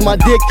too. Cause my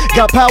dick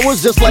got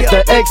powers just like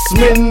the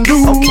X-Men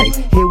do. Okay,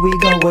 here we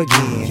go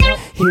again.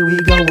 Here we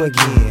go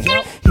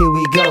again. Here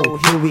we go,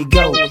 here we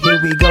go,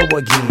 here we go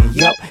again.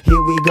 Yup,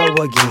 here we go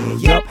again.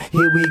 Yup,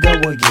 here we go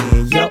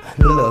again. Yup,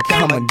 look,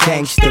 I'm a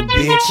gangster,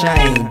 bitch,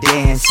 I ain't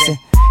dancing.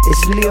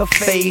 It's Lil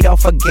Fade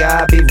off a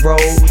Gabby Road.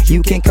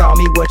 You can call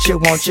me what you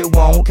want, you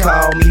won't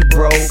call me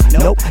bro.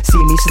 Nope, see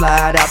me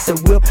slide out the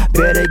whip.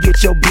 Better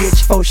get your bitch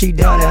before she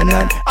done a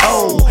none.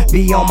 Oh,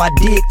 be on my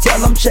dick, tell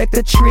them check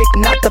the trick,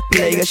 not the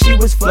player. She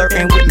was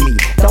flirting with me.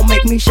 Don't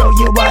make me show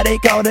you why they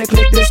call the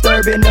click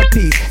disturbing the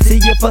peace. See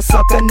if a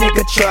sucker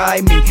nigga try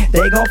me,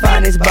 they gon'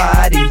 find his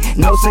body.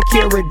 No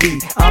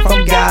security, I'm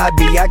from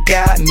Gabi, I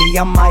got me.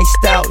 I'm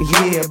iced out,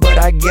 yeah, but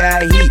I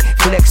got heat.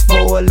 Flex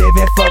for a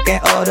living,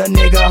 fucking other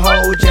nigga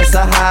hoe, just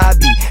a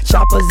hobby.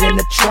 Choppers in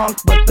the trunk,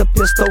 but the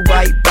pistol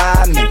right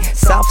by me.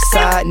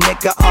 Southside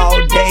nigga all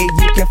all day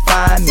you can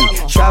find me.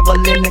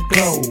 Traveling the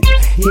globe,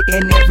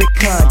 hitting every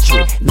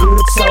country.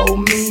 Luda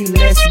told me,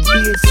 let's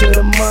get to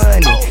the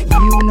money.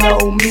 You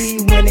know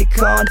me when it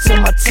comes to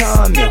my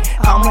tummy.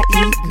 I'ma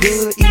eat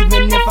good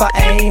even if I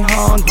ain't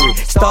hungry.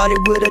 Started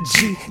with a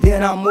G,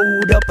 then I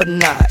moved up a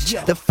notch.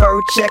 The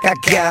first check I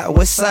got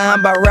was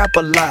signed by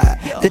Rap-A-Lot.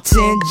 The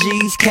 10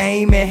 G's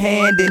came in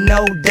handy,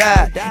 no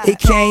doubt. It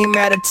came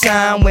at a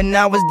time when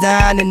I was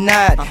dying and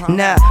not.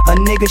 Now a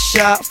nigga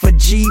shot for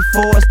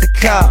G-Force the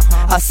cop.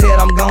 I said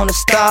I'm gonna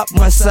stop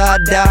once I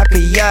dock a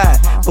yacht.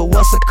 But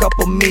what's a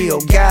couple meal?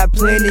 Got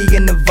plenty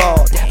in the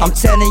vault. I'm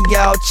telling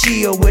y'all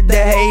chill with the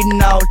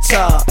hating all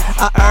top.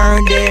 I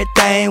earned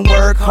everything,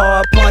 work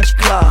hard, punch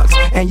clocks.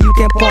 And you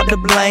can put the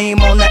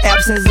blame on the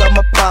absence of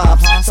my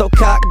pops. So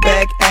cock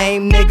back,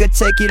 aim, nigga,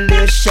 take your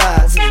little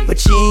shots.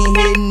 But you ain't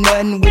hitting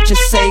nothing with your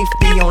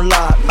safety on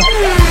lock.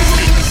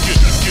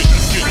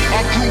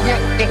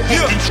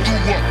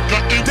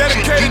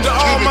 Dedicated to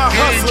all my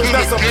hustlers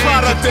that's a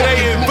product of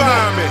their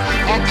environment.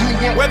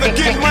 Whether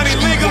getting money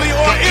legally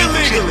or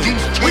illegally,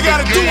 we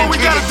gotta do what we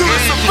gotta do to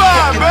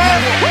survive,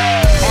 man.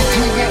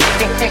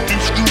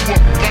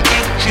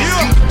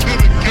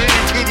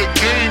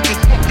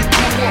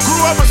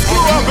 Grew up and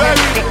screw up,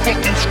 baby.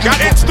 Got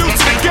introduced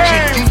to the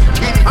game.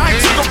 I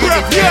ain't took a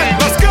breath yet.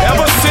 Let's go.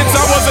 Ever since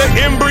I was an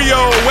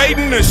embryo,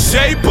 waiting to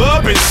shape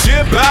up and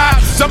ship out,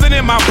 something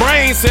in my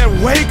brain said,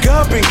 wake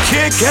up and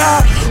kick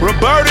out.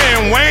 Roberta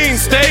and Wayne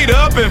stayed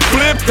up and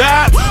flipped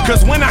out.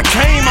 Cause when I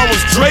came, I was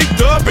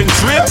draped up and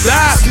dripped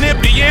out.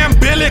 Snipped the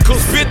umbilical,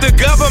 spit the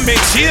government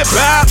chip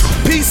out.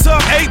 Piece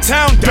up,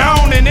 8-town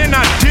down, and then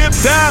I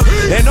dipped out.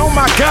 And oh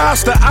my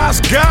gosh, the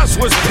Oscars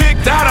was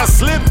picked out. I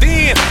slipped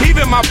in,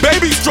 even my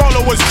baby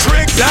stroller was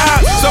tricked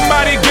out.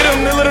 Somebody get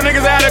them, the little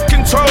niggas out of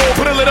control.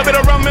 Put a little bit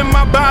of rum in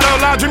my bottle.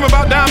 I dream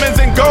about diamonds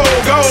and gold,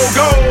 gold,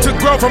 gold. To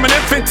grow from an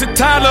infant to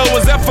toddler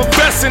was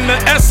effervescent.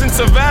 The essence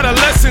of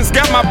adolescence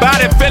got my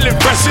body feeling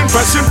fresh and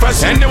fresh and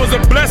fresh. And it was a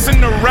blessing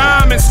to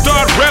rhyme and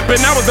start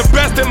repping. I was the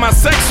best in my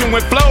section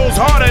with flows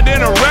harder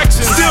than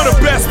erections. Still the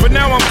best, but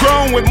now I'm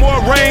grown with more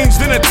range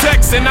than a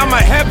Texan. I'm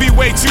a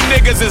heavyweight, you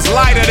niggas is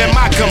lighter than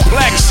my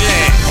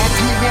complexion. I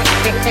grew up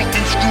the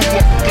fucking screw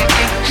up. Got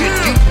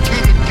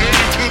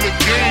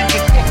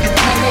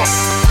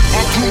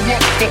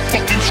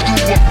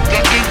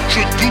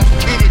introduced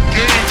to the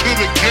game, to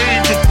the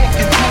game, to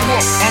fucking screw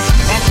up. I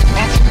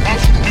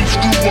fucking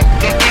screw up.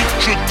 Got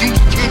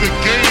introduced to the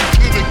game,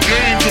 to the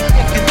game, to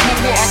fucking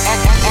screw up.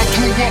 I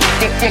grew up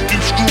the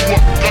fucking screw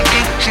up. Got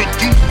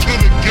introduced to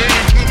the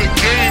game, to the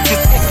game, to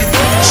fucking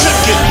screw up.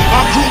 Check it. I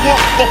grew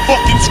up the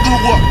fucking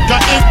screw up.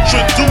 Got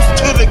introduced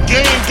to the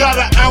game, got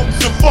an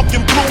ounce and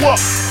fucking blew up.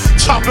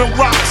 Chopping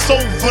rocks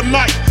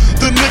overnight.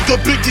 The nigga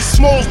Biggie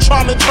Smalls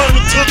tryna turn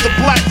it to the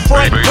Black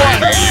Frank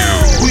White.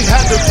 We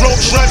had to grow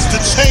dreads to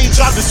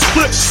change our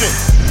description.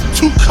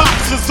 2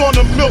 cops is on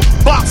the milk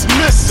box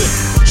missing.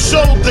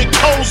 Showed they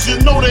toes,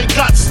 you know they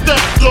got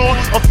stepped on.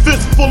 A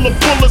fist full of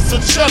bullets, a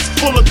chest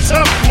full of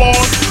Teflon.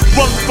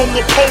 Run from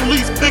the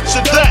police,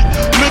 picture that.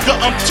 Nigga,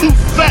 I'm too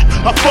fat.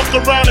 I fuck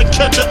around and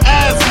catch an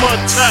asthma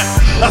attack.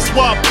 That's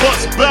why I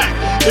bust back.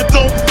 It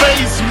don't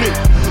faze me.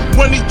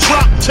 When he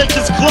drop, take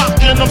his Glock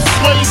and I'm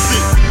Swayze.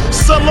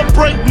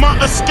 Celebrate my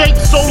escape,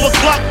 solar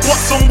clock, put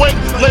some weight,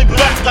 lay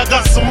back, I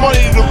got some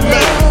money to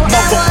make,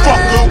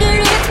 motherfucker.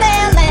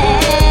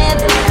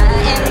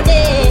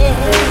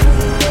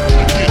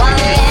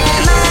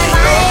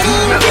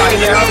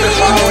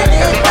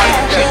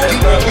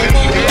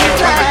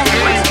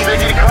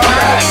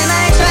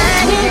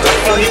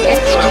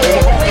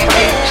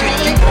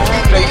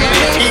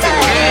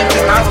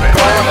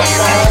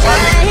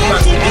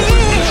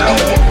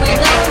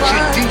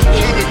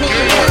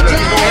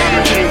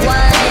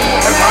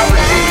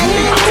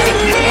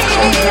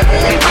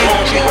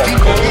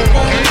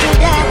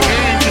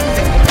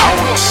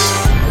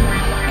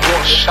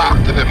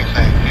 Shocked at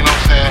everything, you know what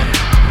I'm saying?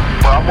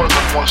 But I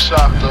wasn't more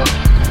shocked of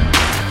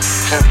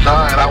him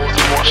dying, I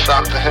wasn't more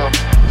shocked of him.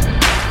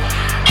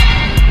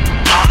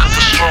 Pac is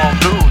a strong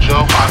dude,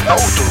 yo. I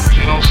know dude,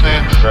 you know what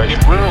I'm saying?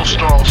 He's real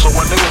strong, so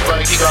when niggas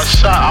like he got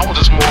shot, I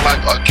was just more like,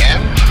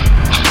 again?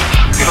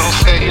 You know what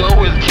I'm saying? He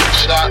always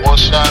gets shot or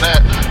shot at.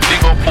 He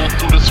gon' pull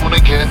through this one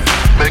again,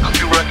 make a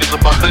few records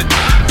about it,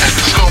 and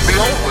it's gonna be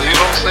over, you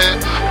know what I'm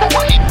saying? But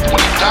when he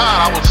died,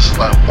 I was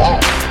just like, whoa.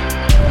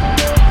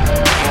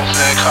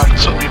 It kinda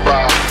took me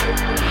by.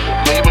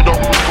 Even though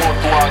we was going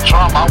through our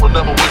trauma, I would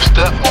never wish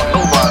death on nobody,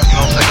 you know what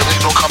I'm saying? Cause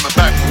ain't no coming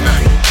back from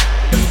that.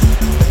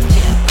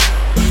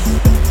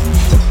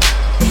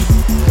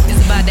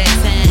 It's about that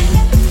time.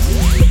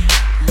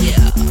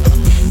 Yeah.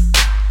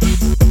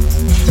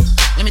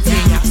 Let me tell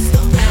y'all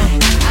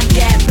something. I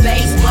got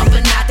bass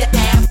bumping out the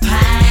air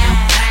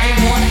pound. They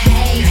wanna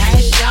hate,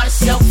 y'all is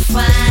so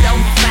fine. I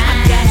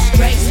got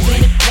straight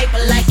spinning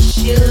paper like you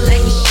should.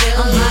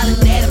 I'm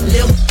hollering at him,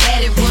 little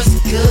daddy, what's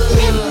good?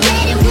 Little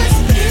daddy, what's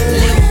good?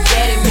 Little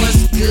daddy,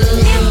 what's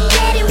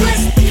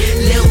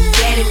good? Little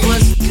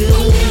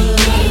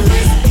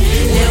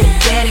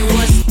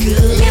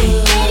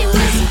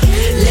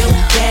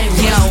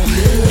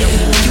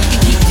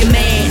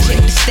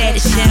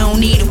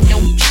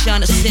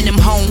tryna send him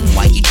home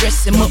while you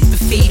dress him up and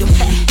feed him.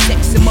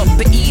 Sex him up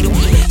and eat him.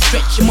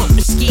 Stretch him up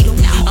and skeet him.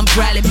 I'm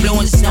probably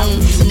blowing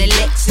zones in the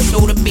Lexus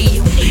or the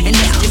Beetle. And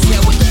that's just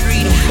how I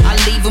treat him. I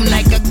leave him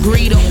like I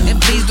greet him. And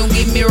please don't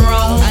get me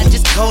wrong, I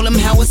just told him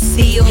how I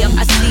see him.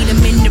 I seen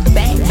him in the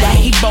back.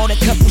 He bought a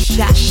couple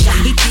shots.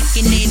 He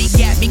thinking that he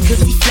got me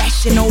cause he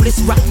flashing all his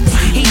rocks.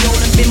 He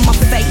all up in my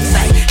face,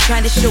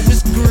 trying to show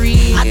his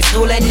greed. I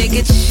told that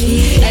nigga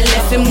chill. I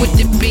left him with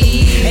the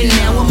beat. And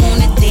now I'm on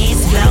the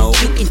dance floor,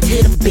 juking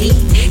to the beat.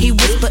 He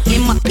whisper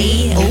in my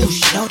ear, oh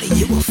shorty,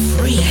 you a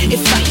freak.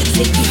 If I can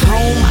take you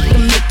home, I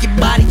can make your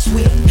body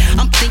twist.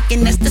 I'm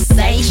thinking that's the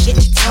same shit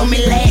you told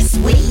me last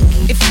week.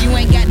 If you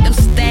ain't got them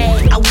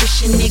stacks, I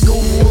wish a nigga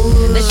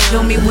would. Let's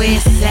show me where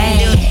it's at.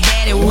 Little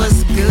daddy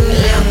was good,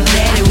 little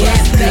daddy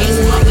was bass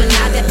bumping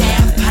out the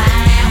damn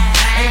pound.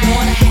 Ain't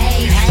wanna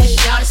hate,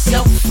 shorty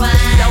so fine.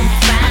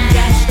 I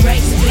got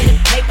straight spinning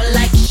paper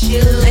like you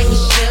should.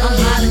 I'm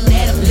hollering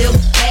at him, little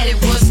daddy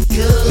was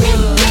good.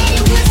 Little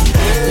daddy was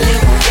good.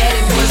 Little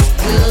daddy was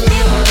good.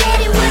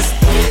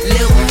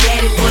 Little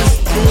daddy was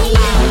good.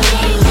 Little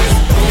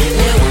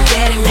daddy was good. Little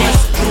daddy was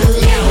good.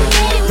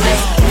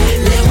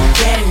 Little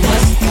daddy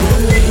was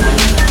good.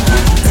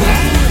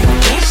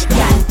 Yeah, she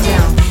got it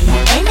down,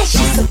 and that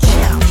shit so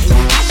chill.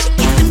 I should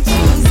get them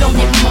jeans on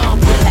that mom,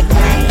 like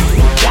man,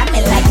 got me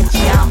like a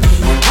jump.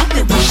 I'm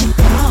the way she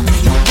call me,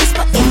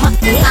 whisper in my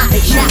ear.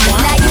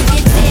 Now you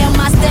can tell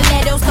my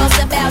stilettos cost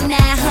about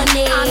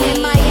 900. I'm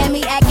in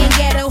Miami acting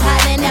ghetto,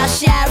 hollering out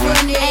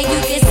Sharon. And you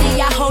can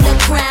see I hold a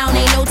crown,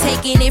 ain't no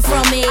taking it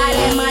from me. I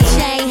let my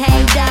chain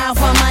hang down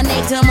from my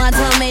neck to my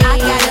tummy. I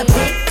got a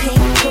big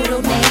pink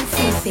poodle named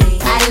Fifi.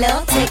 I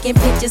love taking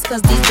pictures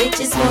cause these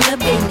bitches wanna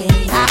be me.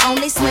 I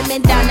only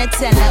swimming down the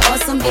Teller or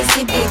some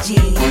bitchy bitchy.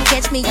 You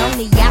catch me on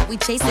the yacht, we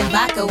chasing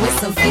vodka with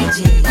some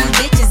Fiji. You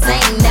bitches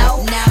ain't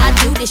know, I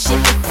do this shit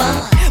for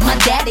fun. My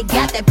daddy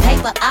got that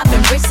paper, I've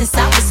been rich since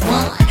I was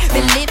one.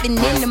 Been living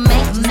in the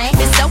mansion,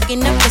 been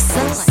soaking up the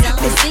sun.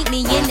 Been see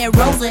me in that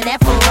Rolls or that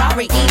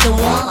Ferrari, either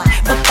one.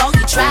 Before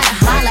you try to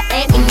holler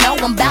at me, know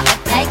I'm about the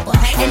paper.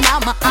 And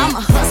I'm a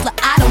hustler,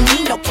 I don't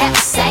need no cap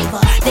to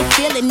saver. They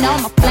feeling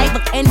on my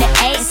flavor and the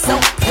ass so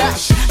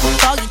plush.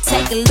 Before you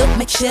take a look,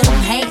 make sure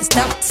them hands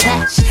don't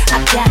touch. I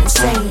got them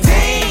saying,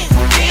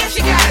 damn,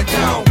 she got a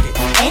dog.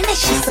 And that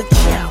shit so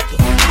chunky.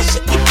 I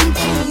should get them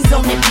jeans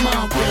on that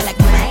monkey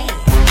like man.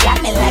 Got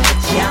me like a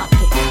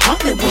junkie.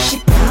 Humpy when she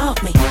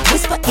called me.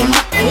 Whisper in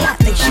my ear, I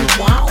think she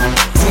want me.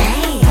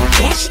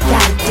 Damn, she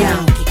got a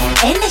donkey.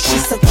 And that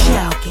shit so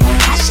chunky.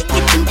 I should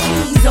get them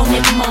jeans on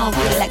that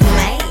monkey like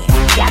man.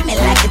 Got me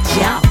like a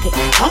junkie.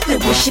 Humpy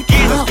when she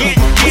called me.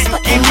 Whisper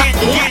in my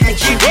ear, I think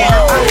she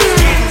want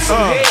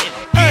me.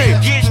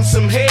 Getting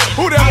some head.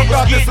 Who the hell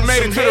thought this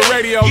made it to the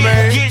radio,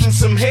 man? Getting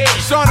some head.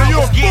 Shauna, you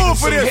a fool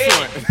for this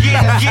one.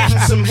 Getting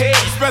some head.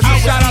 Special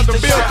shout out to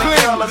Bill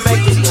Clinton.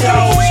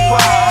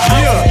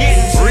 Yeah,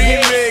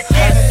 remix,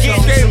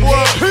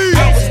 Skateboard P,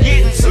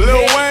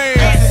 Lil Wayne,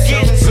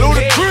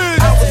 Ludacris,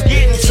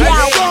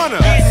 Shauna.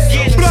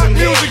 Black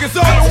music is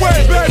on the way,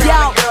 baby.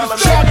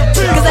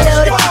 Cause I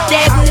love the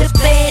dab with the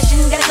fashion.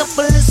 Got a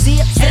couple of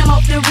zips and I'm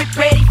off the rip,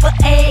 ready for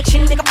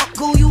action. Nigga, fuck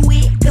who you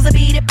with, cause I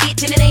be the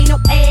bitch and it ain't no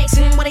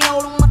action. When they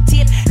all on my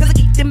tip, cause I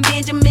keep them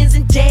Benjamins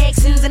and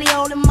Jacksons and they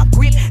all in my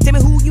grip. Tell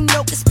me who you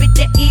know can spit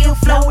that ill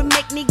flow and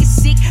make niggas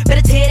sick.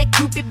 Better tell that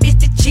groupie bitch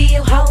to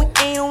chill. How we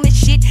ain't on this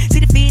shit. See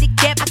the fitted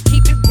cap, I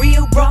keep it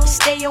real, bro.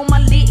 Stay on my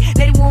lid.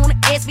 They wanna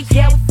ask me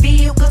how it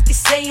feel, cause they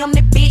say I'm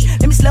the bitch.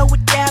 Let me slow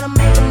it down and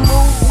make a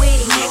move with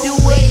it. Do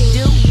it,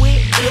 do it.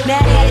 Now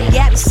that it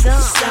got me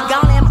some,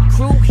 gon' let my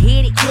crew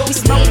hit it. We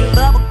smoking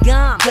bubble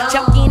gum,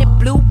 choking it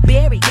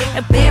blueberry.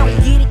 And bear we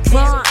get it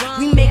crunk.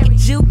 We make it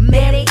juke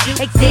medic.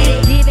 They did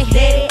it, giving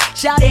headed.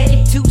 Shout it,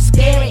 you too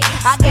scary.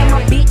 I got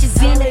my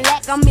bitches in the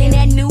lack, I'm in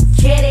that new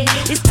caddy.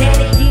 It's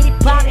daddy, get it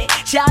poppin'.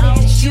 Shout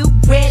it, you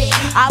ready.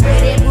 I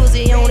put that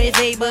pussy on his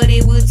face, but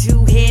it was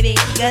too heavy.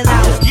 Cause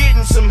I was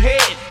getting some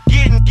head.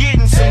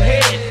 Getting some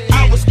head.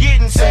 I was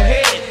getting some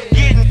head.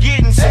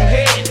 Getting some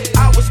head.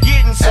 I was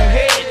getting some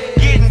head.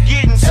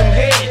 Getting some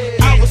head.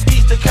 I was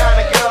the kind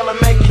of girl that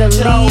make the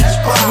lead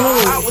cry.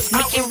 I was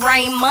making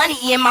rain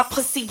money and my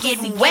pussy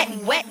getting wet.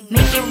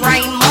 Making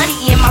rain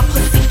money and my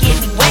pussy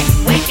getting wet.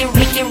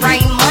 Making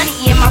rain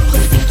money and my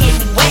pussy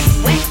getting wet.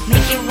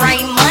 Making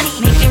rain money.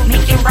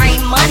 Making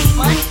rain money.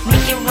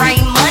 Making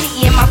rain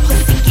money and my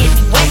pussy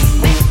getting wet.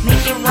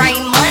 Making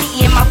rain money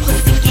and my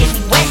pussy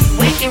getting wet.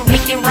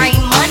 Making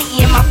rain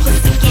money and my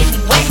pussy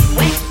getting wet.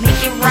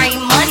 Making rain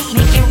money.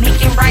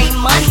 Making rain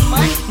money.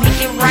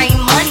 Making rain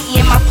money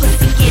and my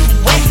pussy getting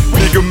wet.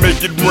 Nigga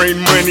make it rain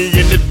money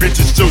and that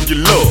bitches show you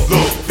love.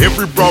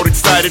 Every broad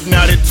excited it,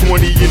 now that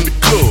 20 in the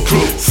club.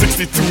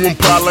 62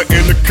 Impala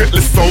and the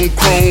Cutlass on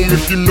chrome.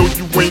 If you know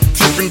you ain't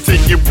tipping,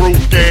 take your broke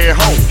ass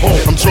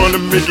home. I'm trying to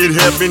make it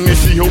happen and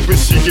she hoping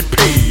she get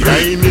paid.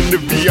 I ain't in the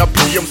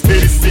VIP, I'm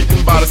steady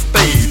sitting by the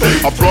stage.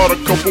 I brought a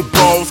couple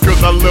balls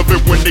cause I love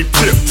it when they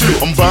tip.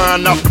 I'm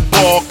buying out the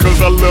bar cause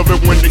I love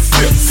it when they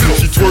sip.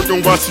 She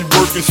twerking while she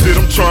working shit,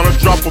 I'm trying to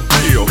drop a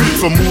bill.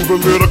 So move a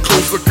little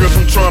closer cause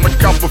I'm trying to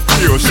cop a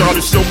feel.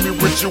 Shawty, show me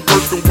what you're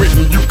working with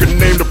and you can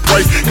name the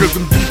price. Cause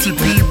them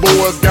DTP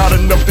boys got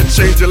enough to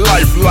change your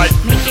life. Like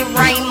make it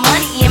rain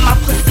money and my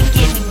pussy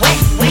get wet.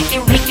 Make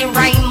it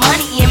rain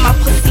money and my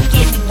pussy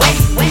get wet.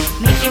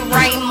 Make it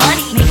rain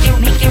money. Make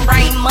it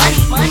rain money.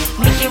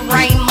 Make it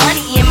rain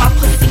money and my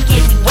pussy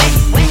get wet.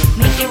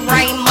 Make it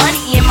rain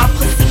money and my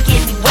pussy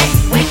get wet.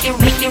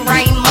 Make it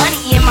rain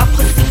money and my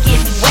pussy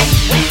get wet.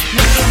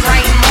 Make it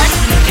rain money.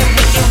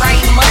 Make it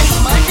rain money.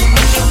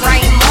 Make it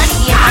rain money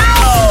and my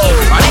pussy get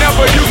wet. I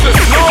never used to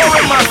snore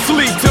in my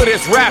sleep till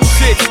this rap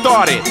shit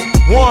started.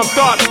 Warm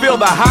thoughts feel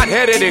the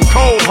hot-headed and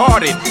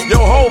cold-hearted. Your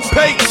whole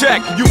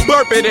paycheck, you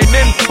burp it and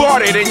then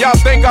fart it. And y'all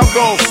think I'm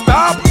gon'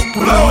 stop?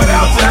 Blow it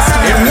out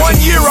time. In 1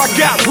 year I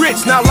got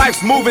rich, now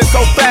life's moving so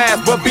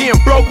fast. But being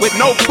broke with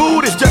no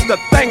food is just a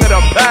thing of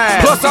the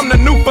past. Plus I'm the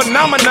new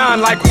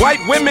phenomenon, like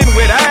white women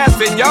with ass.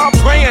 And y'all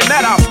praying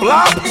that I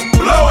flop?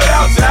 Blow it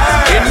out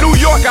time. In New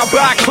York I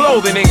buy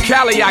clothing, in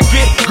Cali I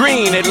get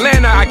green,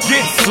 Atlanta I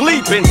get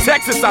sleep, in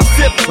Texas I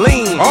sip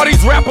clean. All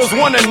these rappers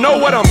wanna know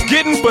what I'm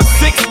getting for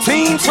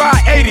 16. Try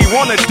 80,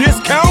 want a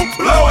discount?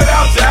 Blow it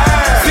out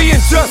time. See,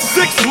 in just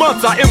 6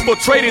 months I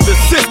infiltrated the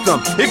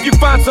system. If you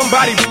find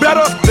somebody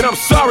better, then I'm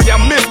sorry I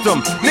missed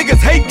them.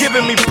 Niggas hate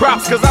giving me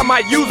props cause I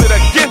might use it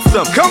against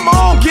them. Come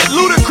on, get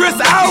Ludacris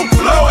out.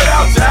 Blow it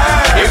out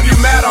time. If you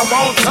mad I'm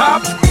on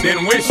top,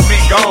 then wish me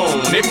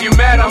gone. If you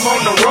mad I'm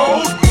on the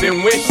road,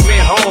 then wish me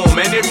home.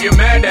 And if you're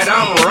mad that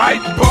I'm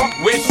right, punk,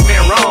 wish me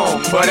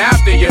wrong. But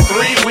after your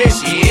 3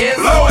 wishes,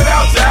 blow it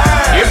out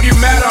time. If you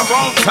mad I'm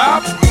on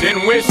top,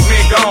 then wish me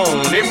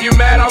gone. If you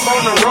mad I'm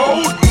on the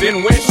road,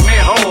 then wish me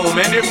home.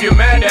 And if you're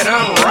mad that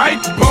I'm right,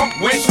 punk,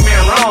 wish me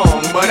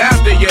wrong. But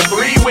after your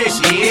 3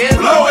 wishes,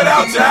 blow it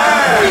out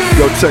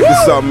time. yo, check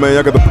this out, man.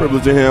 I got the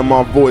privilege of hearing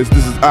my voice.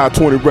 This is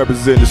I-20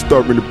 representing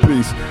Disturbing the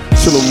Peace.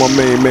 Chillin' with my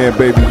main man,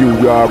 Baby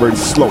You already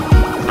slow.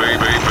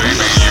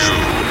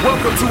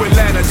 Welcome to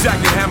Atlanta,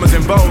 jacking hammers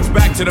and bows.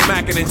 Back to the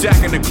mackin' and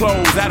jacking the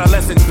clothes.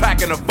 Adolescents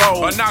packing a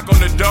foe. A knock on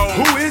the door.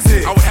 Who is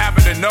it? I would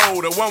happen to know,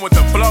 the one with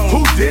the flow.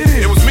 Who did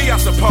it? It was me, I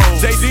suppose.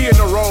 JD in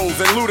the rolls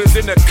and Luda's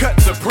in the cut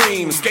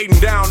supreme. Skating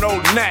down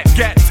old Nat,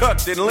 gat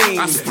tucked and lean.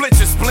 I split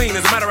your spleen,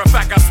 as a matter of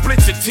fact, I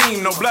split your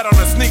team. No blood on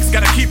the sneaks,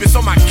 gotta keep it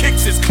so my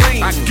kicks is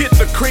clean. I get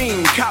the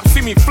cream, cops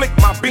see me flick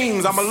my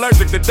beams. I'm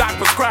allergic to doc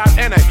prescribed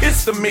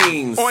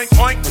antihistamines. Oink,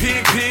 oink,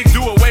 pig, pig,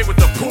 do away with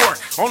the pork.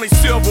 Only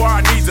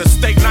silverware needs a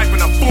steak knife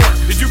and a fork.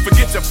 Did you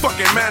forget your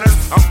fucking manners?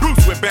 I'm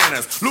Bruce with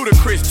banners.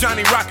 Ludacris,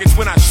 Johnny Rockets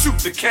when I shoot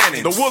the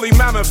cannon. The woolly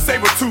mammoth,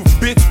 saber-tooth,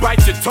 bitch,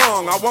 bite your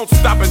tongue. I won't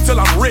stop until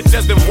I'm rich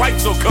as them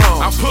whites will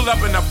come. I pull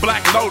up in a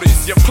black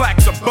Lotus, your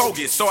plaques are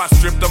bogus. So I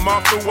stripped them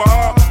off the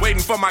wall,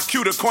 waiting for my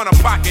cue to corner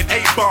pocket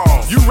 8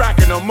 balls. You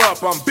racking them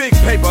up, I'm big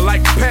paper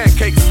like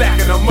pancakes,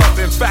 stacking them up.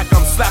 In fact,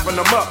 I'm slapping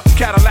them up.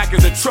 Cadillac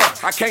is a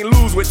truck, I can't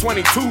lose with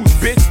 22s,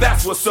 bitch,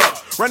 that's what's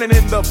up. Running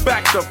in the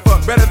back to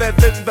fuck, better than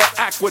the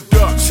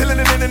aqueduct. Chillin'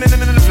 in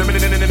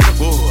the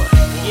wood.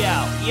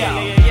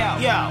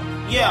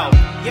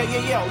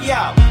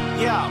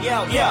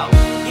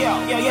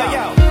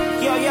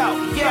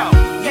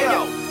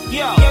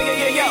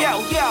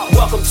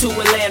 Welcome to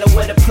Atlanta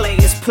where the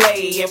players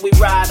play and we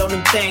ride on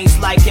them things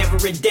like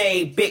every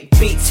day. Big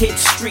beats hit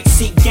streets,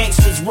 see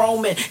gangsters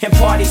roaming, and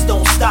parties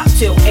don't stop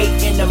till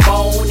 8 in the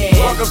morning.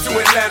 Welcome to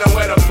Atlanta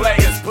where the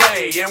players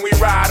play and we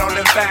ride on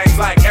them things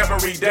like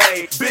every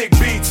day. Big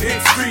beats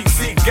hit streets,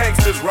 see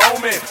gangsters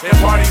roaming, and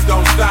parties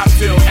don't stop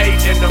till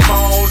 8 in the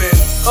morning.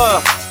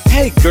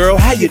 Hey girl,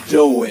 how you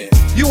doing?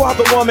 You are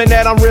the woman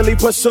that I'm really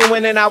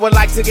pursuing, and I would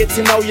like to get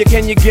to know you.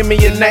 Can you give me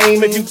your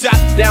name? If you jot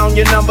down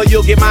your number,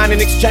 you'll get mine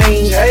in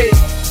exchange. Hey,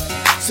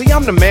 see,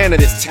 I'm the man of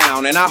this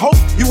town, and I hope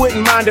you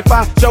wouldn't mind if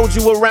I showed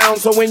you around.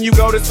 So when you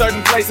go to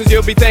certain places,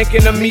 you'll be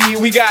thinking of me.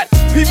 We got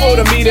people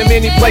to meet and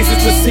many places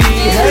to see.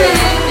 Hey,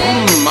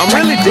 I'm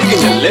really digging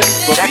your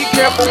lips, but be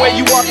careful where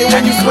you walking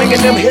when you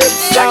swinging them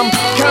hips. I'm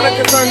kinda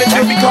concerned that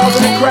you'll be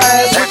causing a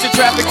crash with your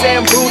traffic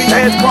jam booty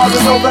heads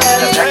causing so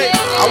fast. Hey,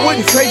 I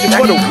wouldn't trade you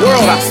for the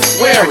world, I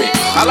swear it.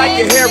 I like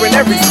your hair in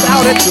every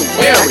style that you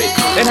wear it,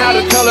 and how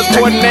the colors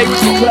coordinate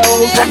with your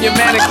clothes, from your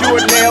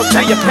manicured nails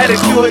to your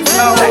pedicured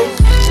toes.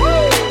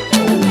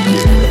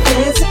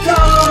 Fancy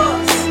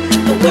cars,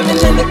 the women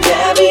and the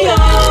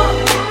caviar.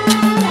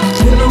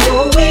 You know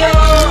who we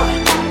are,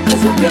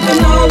 'cause we're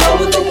driven all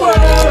over the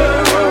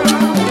world.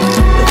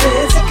 The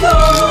fancy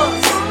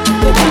cars,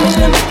 the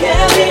women and the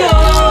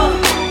caviar.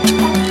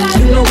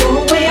 You know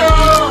who we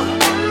are,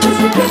 'cause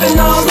we're driven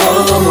all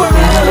over the world.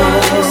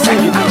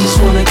 I just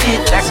wanna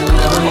get to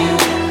know you,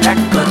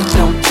 but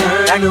don't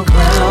turn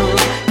around.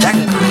 That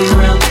crazy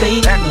round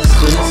thing looks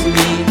good to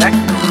me.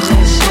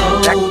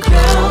 Slow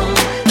down,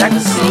 I can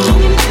see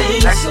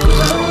anything.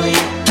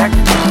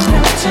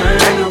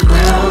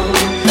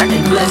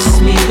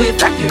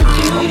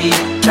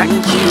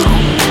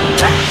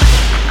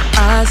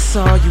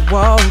 saw you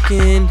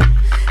walking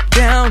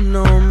down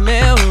on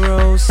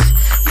Melrose.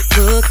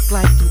 You look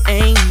like an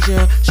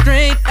angel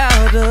straight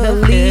out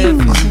of heaven,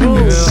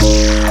 girl.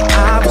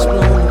 I was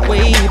blown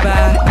away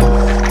by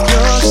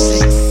your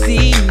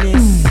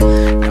sexiness.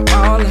 Now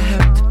all I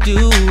have to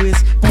do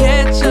is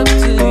catch up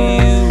to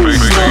you.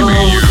 Slow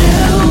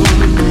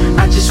down,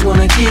 I just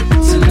wanna get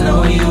to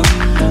know you,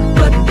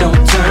 but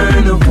don't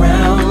turn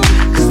around,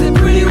 'cause that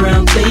pretty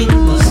round thing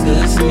looks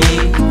good to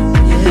me.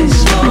 Yeah,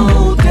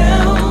 slow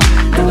down,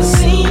 never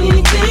seen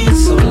anything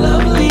so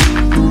lovely.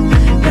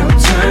 Now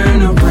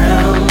turn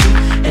around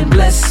and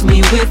bless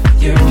me with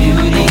your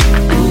beauty.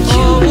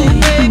 Oh,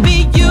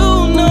 baby,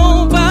 you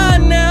know by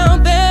now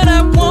that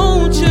I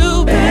want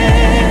you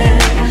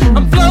bad.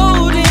 I'm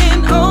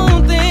floating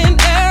on thin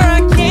air,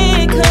 I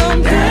can't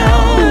come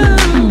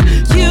down.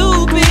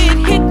 You've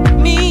been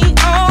hitting me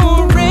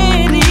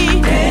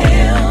already.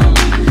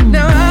 Damn.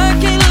 Now I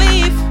can't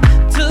leave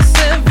till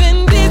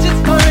 7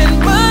 digits are in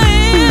my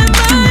hand.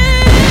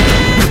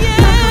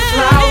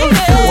 Flower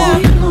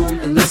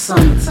in the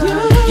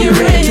summertime. You're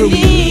ready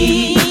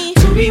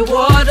to be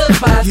watered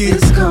by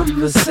this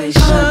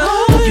conversation.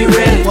 Hope you're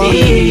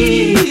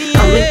ready.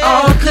 I'm in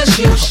awe 'cause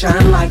you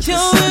shine like the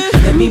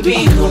sun. Let me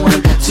be the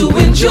one to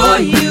enjoy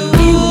you.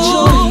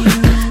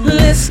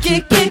 Let's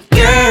kick it,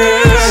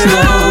 girl.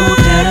 Slow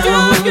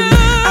down.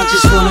 I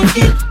just wanna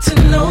get to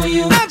know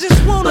you. I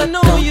just wanna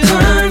know you.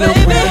 Turn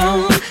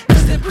around,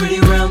 'cause that pretty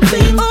round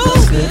thing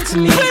looks good to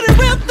me.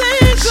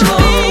 Slow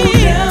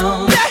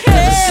down.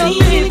 Never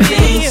seen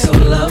anything so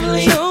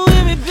lovely.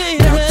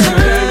 Now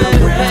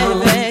turn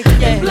around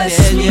and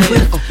bless me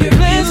with your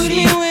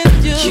beauty.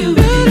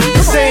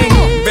 Sing,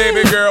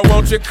 baby girl,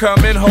 won't you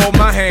come and hold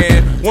my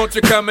hand? Won't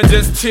you come and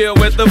just chill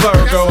with the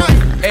Virgo?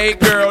 Hey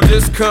girl,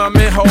 just come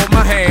and hold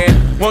my hand.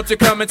 Won't you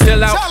come and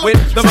chill out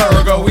with the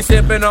Virgo? We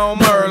sippin' on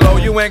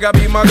Merlot, you ain't gotta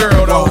be my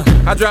girl though.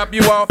 I drop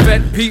you off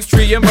at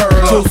Peachtree and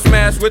Merlot.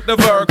 Smash with the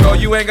Virgo,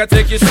 you ain't gotta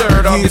take your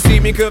shirt off to see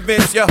me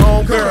convince your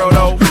home girl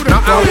though.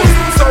 Now I was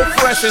so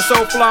fresh and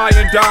so fly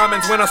in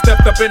diamonds when I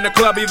stepped up in the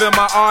club, even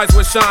my eyes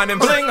were shining.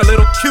 Bling, a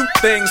little cute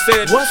thing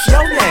said, what's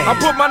your name? I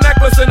put my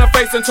necklace in her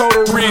face and told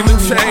her read the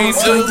chain.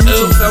 So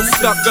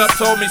stuck up,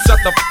 told me shut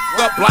the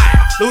f up loud.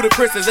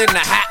 Ludacris is in the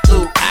hat,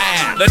 ooh,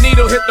 ah. The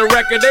needle hit the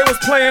record, they was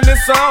playing this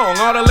song.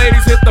 All the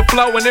ladies hit the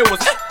flow and it was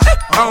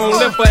on.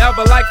 Live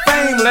forever like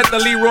fame, let the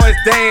Leroy's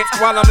dance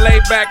while I'm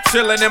laid back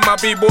chillin' in my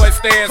B-boy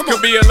stance.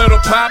 Could be a little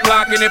pop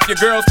locking if your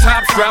girl's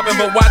top's dropping,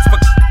 but watch for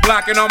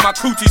blocking on my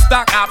coochie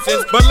stock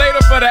options. But later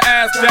for the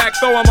ass jack,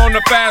 throw 'em on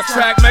the fast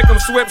track, make 'em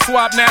swip,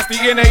 swap, nasty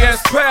NAS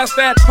past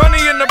that.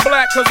 Honey in the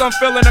black, 'cause I'm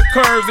feeling the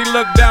curves. He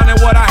looked down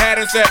at what I had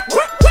and said,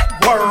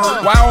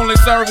 word. Why only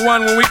serve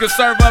one when we could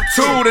serve up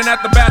two? Then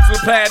at the bachelor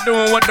pad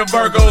doing what the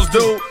Virgos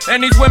do.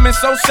 And these women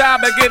so shy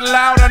but get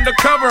loud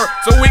undercover,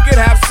 so we could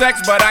have sex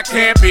but I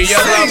can't be your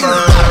lover.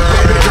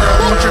 Baby girl,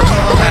 won't you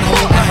come and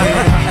hold my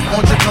hand?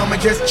 Won't you come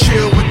and just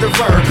chill with the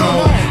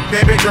Virgo?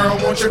 Baby girl,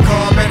 won't you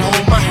come and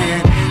hold my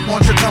hand?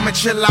 Won't you come and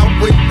chill out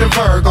with the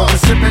Virgo?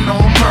 Sipping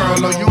on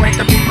Merlot, you ain't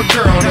the people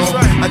girl though.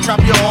 I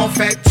drop you off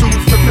at 2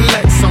 for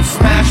Filet, so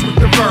smash with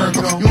the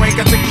Virgo. You ain't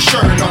gotta take your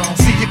shirt off,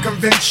 see you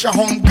convince your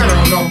home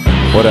girl though.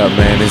 What up,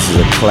 man? This is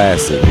a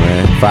classic,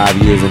 man. 5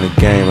 years in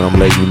the game, and I'm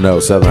letting you know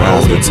Southern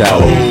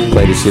hospitality.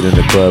 Play this shit in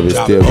the club, it's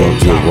still gonna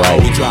get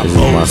right. This is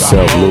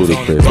myself,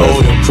 Ludacris.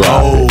 Let's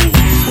drop it.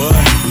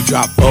 We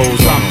drop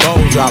O's on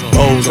them, drop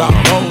O's on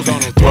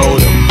them, throw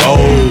them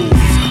O's.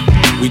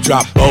 We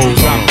drop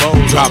O's on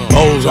them, drop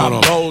O's on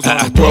them,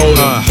 throw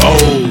them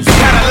O's.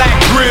 Cadillac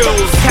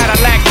grills,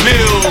 Cadillac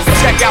mills.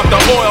 Check out the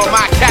oil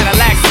my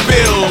Cadillac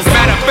spills.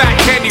 Matter of fact,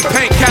 candy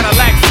paint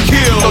Cadillac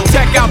kills. So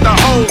check out the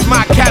holes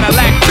my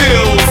Cadillac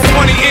fills.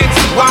 20-inch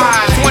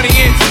wide,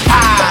 20-inch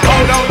high.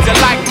 Hold on to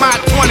like my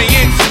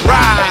 20-inch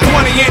ride.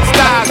 20-inch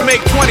thighs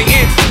make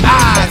 20-inch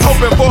eyes.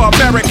 Hoping for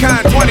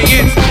American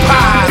 20-inch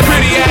pies.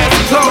 Pretty ass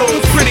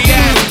clothes, pretty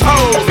ass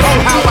toes. Oh,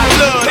 how I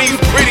love these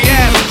pretty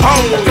ass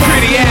hoes.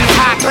 Pretty ass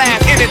high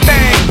class,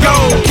 anything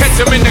goes. Catch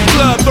them in the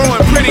club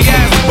throwing pretty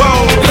ass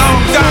bows.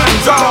 Long John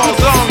draws,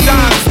 long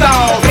John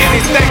stalls.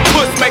 Anything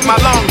push make my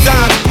long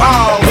John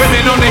pause.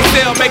 Women on their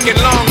cell making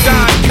long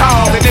John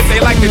calls. And if they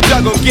like to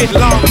juggle, get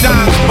long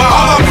John balls.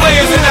 All the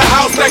players in the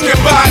house that can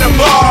buy the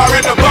bar.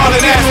 And the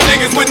ballin' ass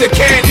niggas with the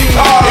candy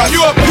cars. If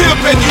you a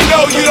pimp and you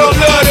know you don't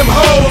love them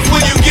hoes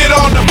when you get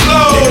on the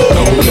floor.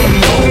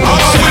 All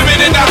the women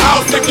in the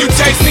house if you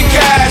chasing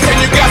cash. And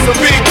you got some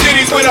big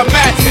titties with a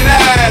matching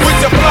ass. With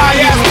your fly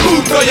ass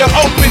boots or your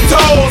open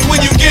toes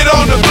when you get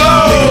on the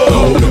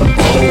floor.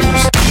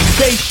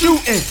 They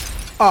shooting.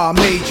 I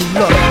made you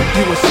look.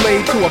 You a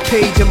slave to a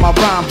page in my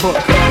rhyme book.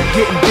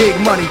 Getting big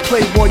money,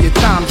 playboy, your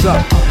time's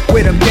up.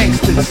 Where them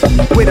gangsters,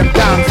 where them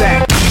dimes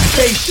at?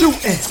 They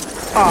shooting.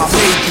 I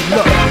made you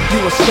look.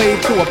 You a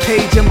slave to a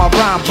page in my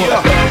rhyme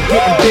book.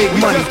 Getting big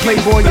money,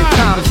 playboy, your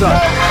time's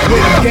up.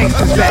 Where them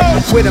gangsters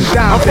at? Where them dimes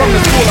at? I'm from the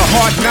school of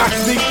hard knocks,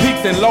 sneak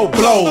peeks and low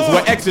blows.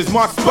 Where X's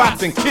mark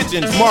spots and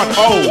kitchens mark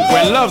O's.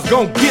 Where love's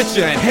gon' get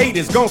you and hate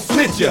is gon'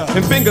 snitch you.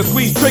 And fingers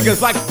squeeze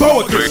triggers like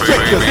boa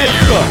constrictors.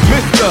 It's the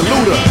Mr.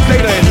 Luda,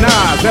 Zeta and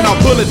Nas. then our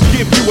bullets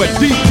give you a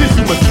deep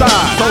tissue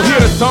massage. So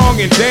hear the song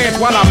and dance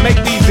while I make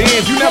these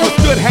ends. You never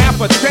stood half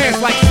a chance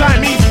like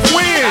Siamese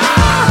twins.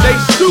 They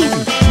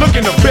shootin', look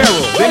in the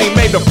barrel. Then he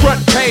made the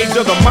front page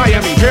of the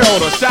Miami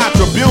Herald or Chi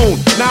Tribune.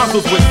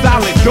 Nozzles with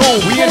solid doom.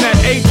 We in that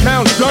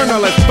 8-town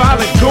journal as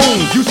violent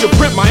goons. You should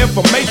print my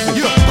information,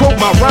 quote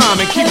my rhyme,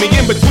 and keep me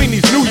in between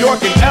these New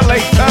York and LA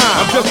times.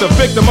 I'm just a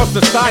victim of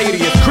society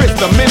as Chris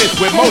the Menace,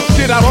 with most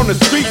shit out on the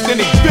streets than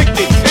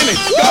evicted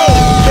tenants. Go!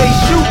 They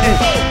shootin'.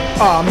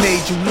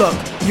 Made you look.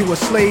 You a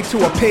slave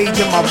to a page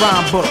in my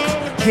rhyme book.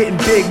 Getting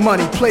big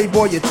money,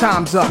 playboy, your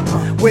time's up.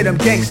 Where them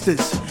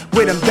gangsters,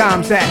 where them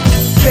dimes at?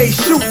 They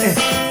shootin'.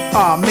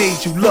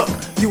 Made you look.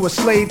 You a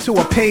slave to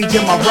a page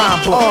in my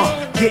rhyme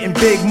book. Getting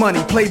big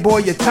money, playboy,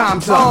 your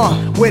time's up.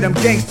 Where them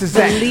gangsters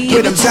at?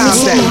 Where them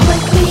dimes at?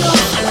 Break me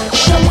off,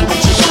 show me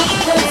what you got,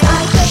 'cause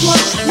I don't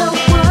want no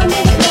 1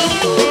 minute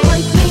left.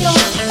 Break me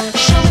off,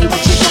 show me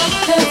what you got,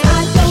 'cause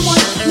I don't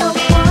want no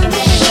 1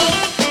 minute left.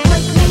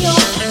 Break me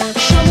off,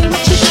 show me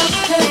what you got,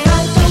 'cause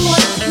I don't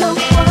want no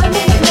 1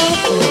 minute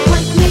left.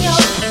 Break me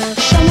off,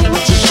 show me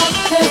what you got,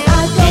 'cause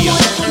I don't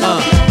want no.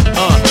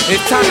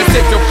 It's time to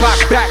set your clock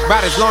back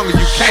about as long as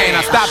you can.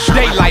 I stop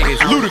daylight,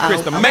 it's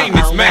Ludacris, the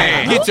maintenance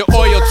man. Get your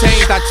oil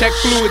changed, I check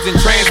fluids and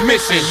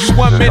transmission. You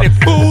 1 minute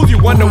fools, you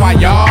wonder why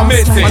y'all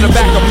missing. On the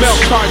back of milk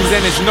cartons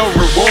and it's no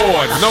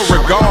rewards, no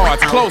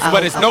regards. Close,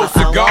 but it's no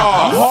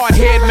cigar. A hard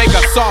head make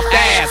a soft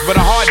ass, but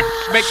a hard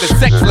make the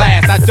sex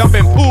last. I jump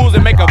in pools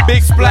and make a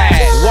big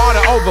splash.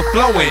 Water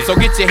overflowing, so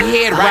get your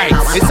head right.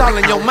 It's all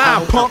in your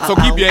mind, pump, so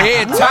keep your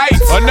head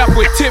tight. Enough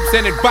with tips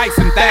and advice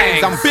and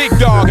things. I'm big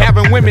dog,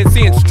 having women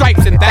seeing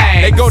stripes and things.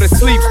 They go to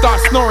sleep, start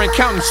snoring,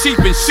 counting sheep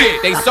and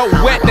shit. They so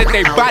wet that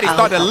their bodies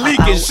started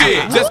leaking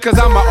shit. Just 'cause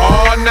I'm an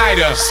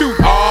all-nighter, shoot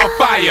all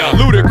fire.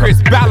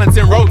 Ludacris, balance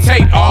and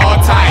rotate all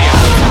tires.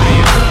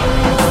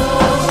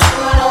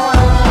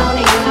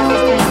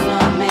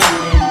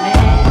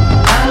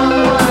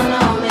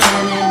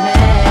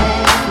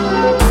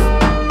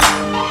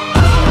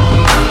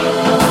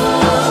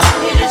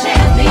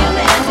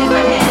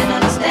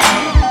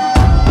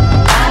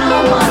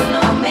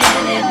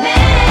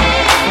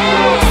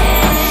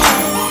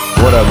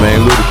 What up, man?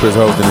 Ludacris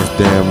hosting this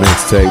damn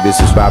mixtape. This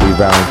is Bobby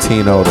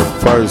Valentino, the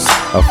first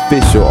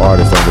official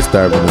artist on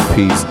Disturbing the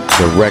Peace,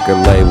 the record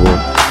label.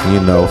 You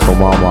know,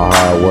 from all my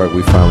hard work,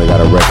 we finally got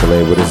a record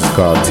label. This is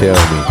called Tell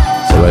Me.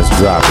 So let's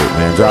drop it,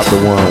 man. Drop the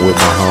one with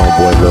my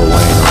homeboy Lil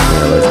Wayne on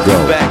there. Let's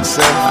go. Back,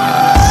 son.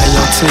 Hey,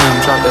 yo,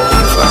 Tim, drop that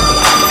beat for me.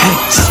 Hey,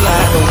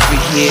 slide over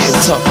here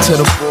and talk to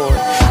the boy.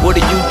 What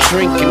are you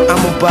drinking?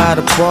 I'ma buy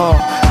the bar.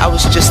 I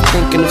was just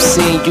thinking of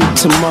seeing you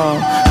tomorrow.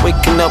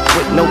 Waking up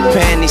with no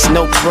panties,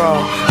 no bra.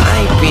 I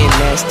ain't being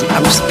nasty,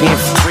 I'm just being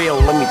for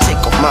real. Let me take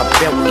off my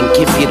belt and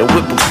give you the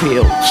whip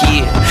appeal.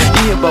 Yeah,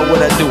 you hear about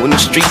what I do in the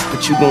streets,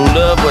 but you gon'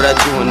 love what I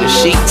do in the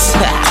sheets.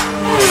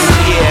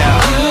 Yeah.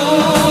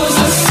 You's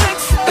a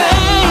sexy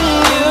thing,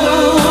 you.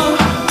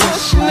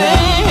 What's your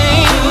name?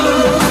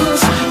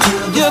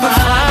 You're the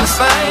finest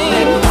thing.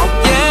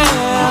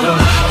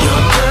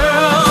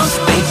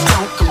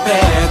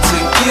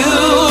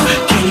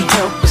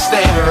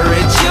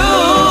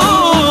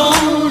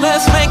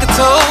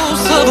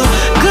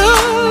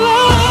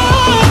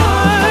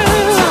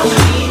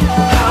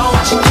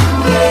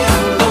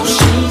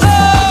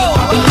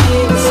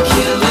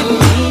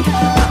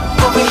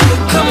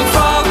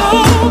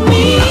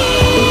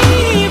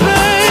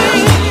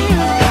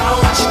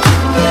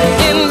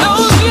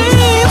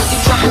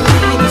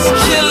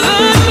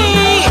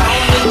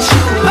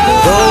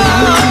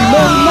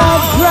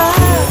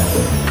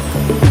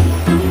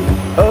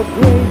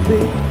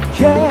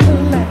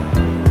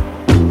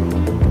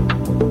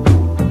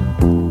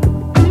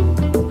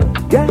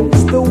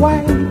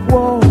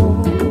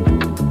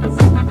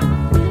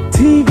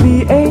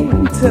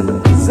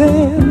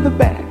 In the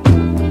back,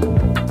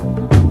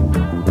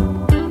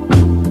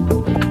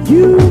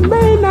 you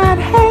may not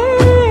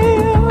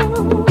have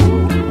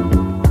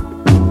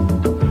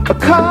a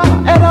car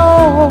at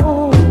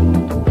all,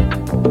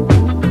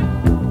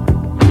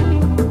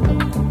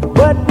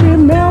 but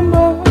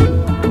remember,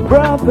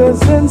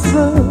 brothers and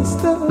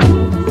sisters,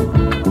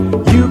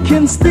 you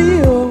can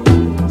still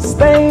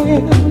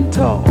stand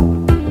tall.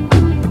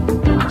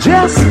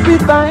 Just be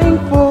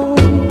thankful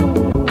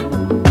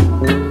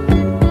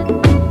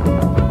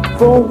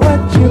for what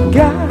you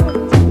got.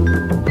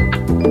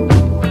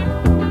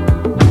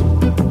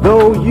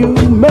 Though you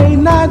may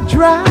not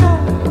drive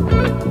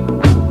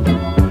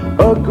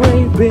a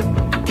great big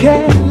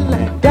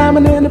Cadillac,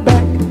 diamond in the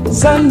back,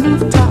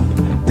 sunroof top,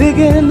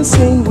 digging the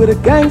scene with a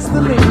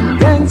gangster lean,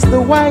 gangster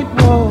white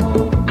wall,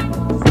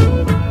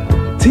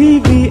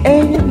 TV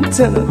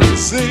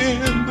antennas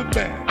in the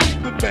back,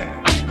 the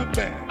back, the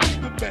back,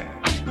 the back,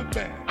 the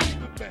back,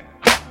 the back.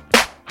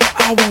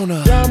 I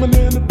wanna diamond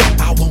in the back,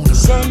 I wanna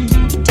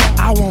sunroof top,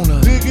 I wanna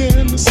dig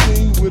in the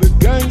scene with a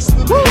gangster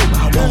lean,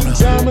 I wanna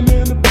diamond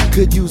in the back,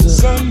 could use a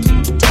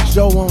sunroof top,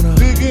 Joe wanna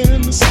dig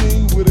in the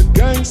scene with a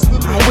gangster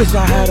lean. I wish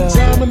I had a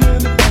diamond in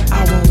the back,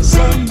 I wanna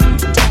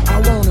sunroof top, I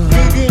wanna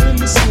dig in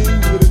the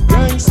scene with a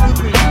gangster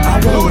lean. I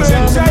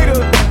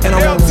wanna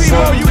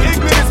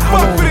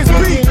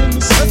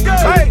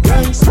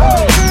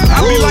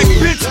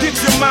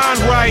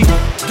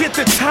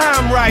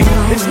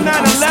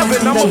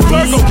I'm a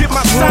Virgo, get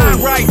my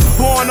sign right.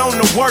 Born on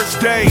the worst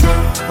day,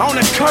 on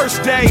a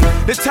cursed day.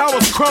 The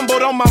towers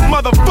crumbled on my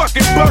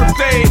motherfucking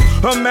birthday.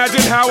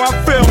 Imagine how I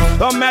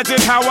felt,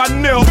 imagine how I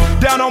knelt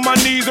down on my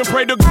knees and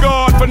prayed to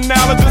God for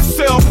knowledge of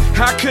self.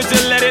 How could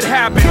you let it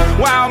happen?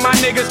 While my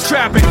niggas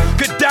trapping,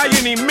 could die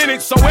any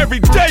minute, so every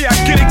day I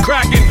get it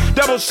cracking.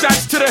 Double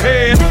shots to the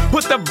head,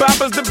 put the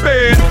boppers to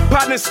bed.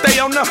 Partners stay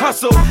on the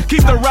hustle,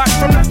 keep the rock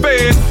from the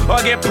feds,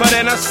 or get put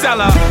in a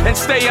cellar and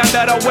stay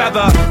under the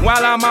weather.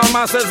 While I'm on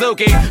my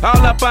Suzuki, all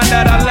up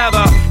under the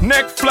leather.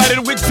 Neck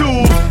flooded with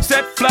tools,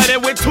 set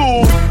flooded with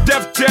tools.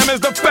 Def Jam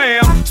is the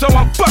fam, so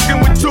I'm fucking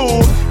with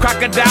tools.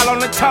 Crocodile on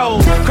the toe,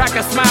 crack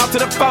a smile to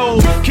the foe.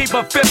 Keep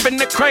a fifth in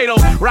the cradle,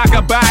 rock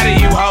a body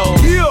you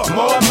hold. Yeah.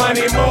 More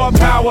money, more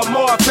power,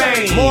 more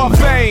fame. More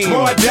fame,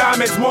 more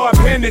diamonds, more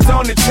pendants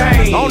on the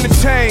chain. On the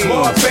chain,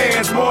 more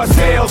fans, more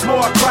sales,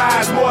 more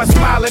cries, more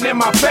smiling in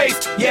my face,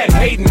 yet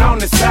hating on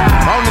the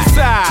side. On the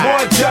side,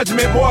 more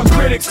judgment, more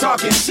critics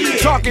talking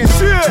shit. Talking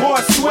shit.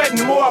 More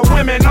sweating, more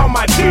women on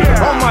my deer.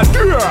 On my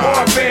deer.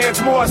 More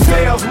fans, more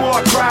sales,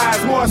 more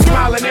cries, more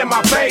smiling in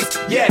my face,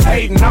 yet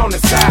hating on the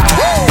side.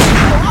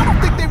 I don't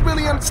think they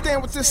really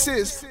understand what this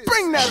is.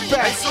 Bring that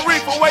back. Hey,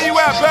 Sarifa, where you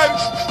at, baby?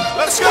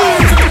 Let's go.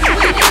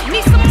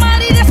 Need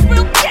somebody that's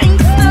real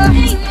gangster.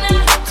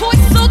 Toy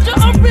soldier,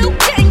 a real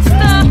gangster.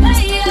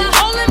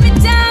 Holding me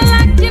down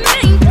like an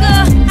anchor.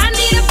 I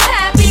need a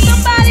pappy,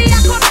 somebody I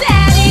call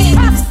daddy.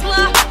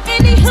 Hustler,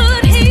 in the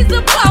hood, he's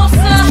a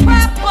bosser.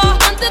 Rapper,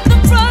 under the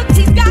rug,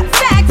 he's got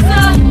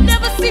taxer.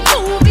 Never see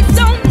movies,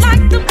 don't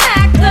like the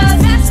actors.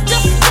 That's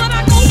just what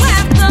I go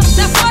after.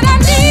 That's what I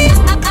need.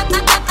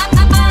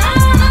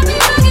 I be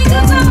looking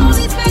 'cause all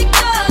these fake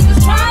thugs is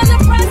trying to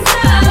press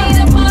us. I need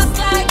a boss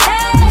like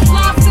hey,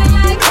 flossing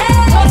like hey,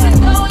 doesn't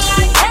go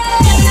like hey,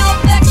 you know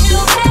that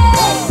kills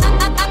hey.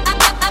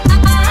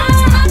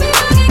 I be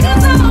looking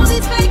 'cause all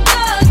these fake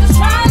thugs is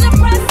trying to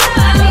press us.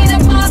 I need a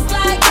boss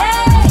like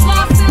hey,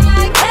 flossing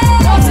like hey,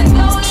 doesn't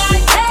go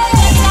like hey,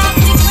 drives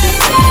me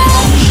crazy.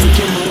 Shake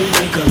your money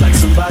maker like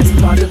somebody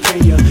about to pay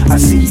ya. I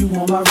see you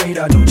on my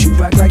radar, don't you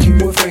act like you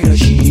afraid of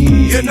shit.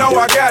 You know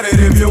I got it,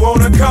 if you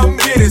wanna come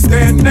get it,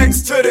 stand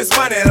next to this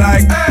money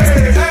like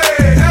hey,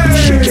 hey, hey.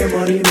 Shake your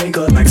money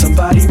maker like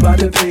somebody about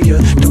to pay ya.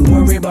 Don't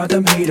worry about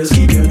them haters,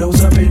 keep your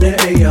nose up in the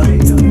air.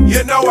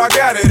 You know I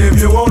got it, if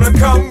you wanna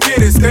come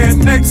get it,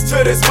 stand next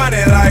to this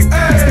money like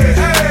hey,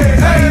 hey,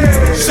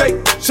 hey. Shake,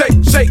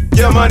 shake, shake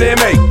your money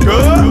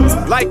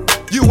maker, like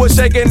you was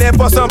shaking it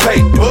for some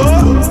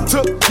paper.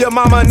 Took your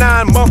mama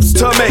 9 months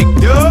to make,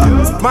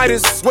 yeah. Might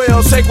as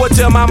well shake what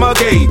your mama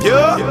gave,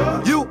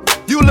 yeah.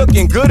 You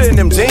looking good in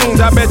them jeans.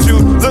 I bet you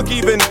look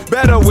even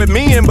better with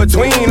me in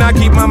between. I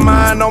keep my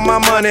mind on my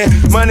money,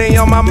 money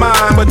on my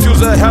mind. But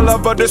you's a hell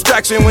of a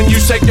distraction when you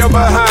shake your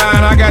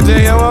behind. I got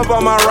JM up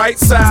on my right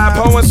side,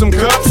 pouring some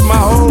cups. My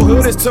whole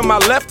hood is to my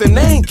left and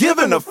they ain't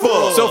giving a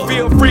fuck. So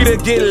feel free to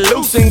get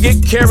loose and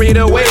get carried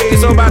away.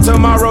 So by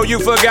tomorrow you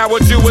forgot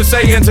what you were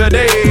saying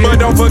today. But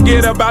don't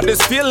forget about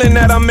this feeling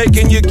that I'm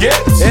making you get,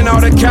 and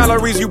all the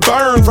calories you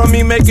burn from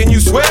me making you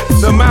sweat.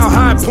 The mile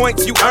high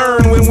points you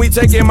earn when we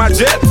taking my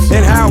jet,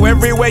 and how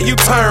everywhere you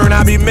turn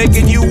I be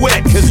making you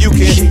wet. Cause you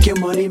can shake your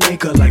money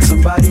maker like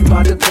somebody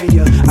about to pay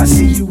ya. I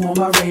see you on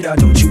my radar,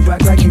 don't you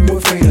act like you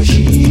afraid of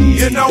shit.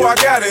 You know I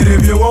got it,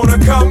 if you wanna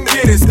come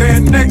get it,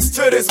 stand next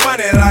to this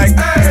money like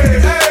hey,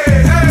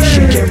 hey, hey.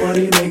 Shake your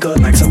money maker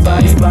like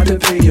somebody about to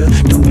pay ya.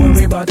 Don't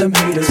worry about them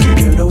haters, keep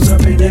your nose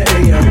up in the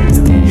air.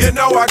 You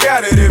know I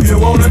got it, if you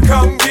wanna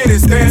come get it,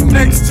 stand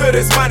next to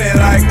this money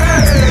like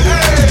hey,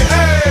 hey,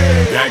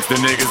 hey. Gangsta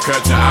niggas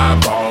cut your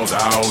eyeballs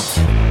out.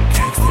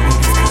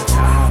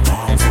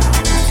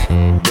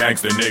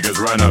 Gangsta niggas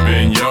run up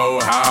in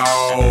your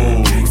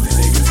house. Baby,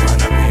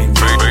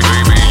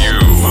 you.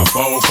 My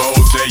fofo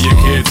say your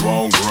kids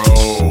won't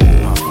grow.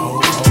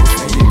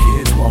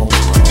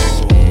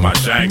 My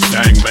shank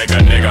make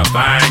a nigga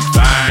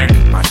thank.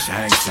 My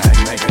shank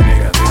make a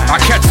nigga thank. I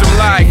catch them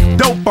like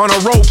dope on a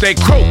rope, they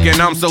croak, and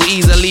I'm so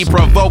easily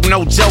provoked.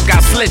 No joke, I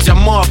slit your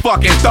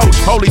motherfucking throat.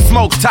 Holy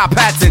smokes, top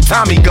hats and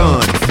Tommy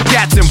guns,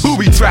 gats and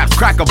booby traps,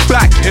 crack a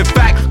back. In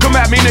fact, come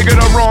at me nigga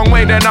the wrong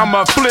way, then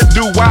I'ma flip,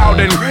 do wild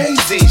and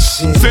crazy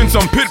shit. Send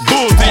some pit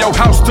bulls to your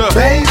house to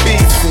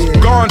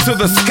babysit. Gone to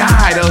the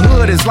sky, the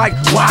hood is like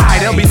why?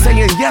 They'll be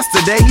saying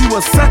yesterday he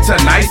was such a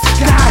nice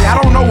guy. I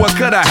don't know what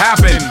could've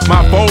happened.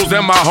 My foes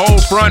and my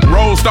whole front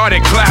row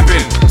started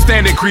clapping.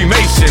 Standing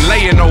cremation,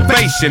 laying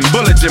ovation,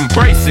 bullets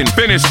embracing,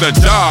 finish the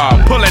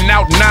job, pulling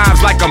out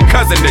knives like I'm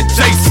cousin to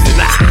Jason.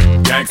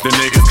 Gangsta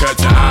niggas cut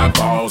your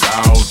eyeballs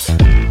out.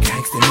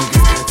 Gangsta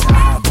niggas cut your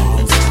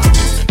eyeballs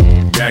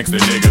out. Gangsta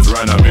niggas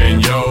run up in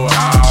your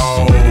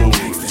house.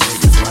 Gangsta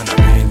niggas run up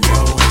in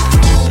your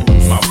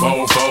house. My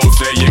fofo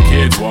say your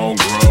kids won't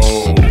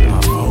grow.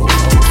 My fofo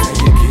say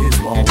your kids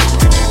won't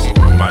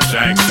grow. My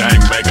shank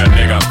make a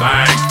nigga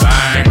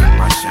thank.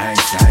 My shank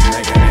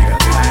make a nigga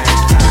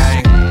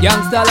thank.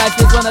 Youngster life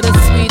is one of the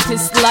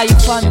sweetest life,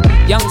 and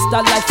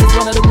youngster life is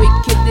one of the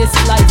wickedest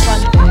life,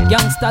 and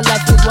youngster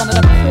life is one of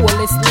the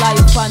coolest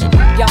life, and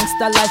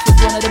youngster life is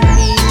one of the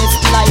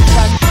meanest life,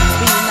 and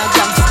being a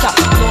youngster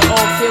gangster, know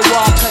how to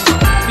walk and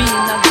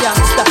being a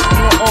gangster,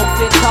 know how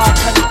to talk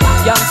and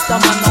youngster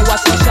man, now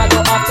watch no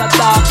shadow after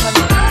dark and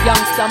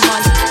youngster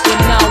man, they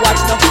now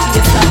watch no face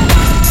and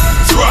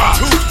drop,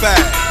 too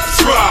fast,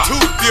 drop,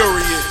 too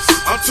furious.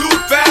 I'm too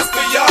fast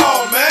for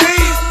y'all, man.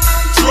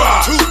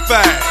 Drop, too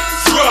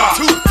fast, drop,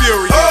 too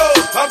furious.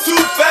 Oh, I'm too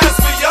fast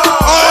for y'all.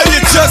 Oh,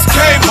 you just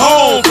came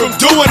home from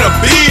doing a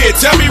bid.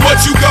 Tell me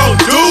what you gon'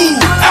 do.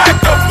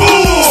 Act a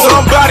fool.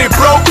 Somebody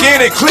broke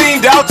in and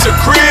cleaned out your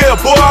crib.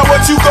 Boy,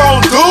 what you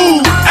gon'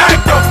 do?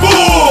 Act a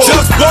fool.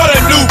 Just bought a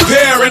new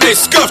pair and they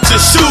scuffed your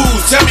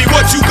shoes. Tell me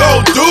what you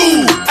gon'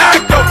 do.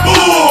 Act a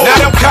fool.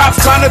 Now them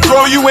cops trying to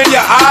throw you in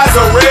your eyes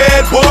are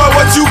red. Boy,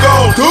 what you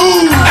gon'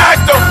 do?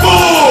 Act a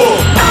fool.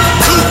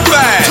 Too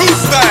fast, too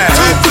fast,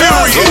 too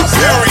furious,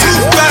 too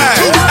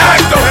fast.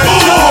 Act a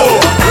fool.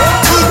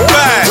 Too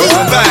fast, too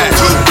fast,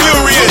 too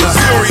furious,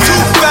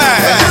 too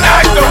fast.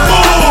 Act a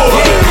fool.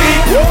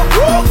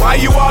 Why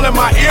you all in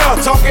my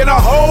ear talking a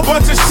whole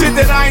bunch of shit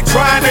that I ain't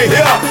trying to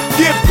hear?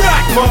 Get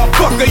back,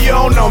 motherfucker, you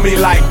don't know me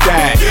like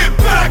that. Get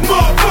back,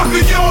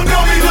 motherfucker, you don't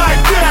know me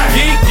like that.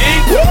 Geek,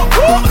 geek,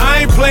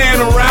 I ain't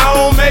playing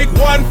around. Make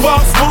one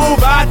false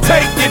move, I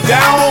take you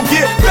down.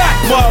 Get back,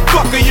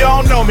 motherfucker, you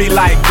don't know me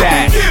like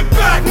that. Get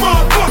back,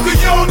 motherfucker,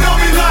 you don't know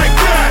me like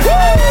that.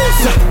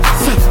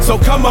 So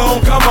come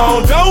on,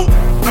 don't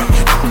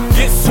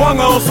get swung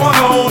on.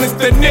 It's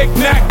the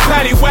knick-knack,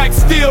 paddywhack,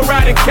 still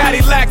riding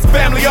Cadillacs.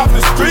 Family off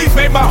the street,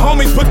 made my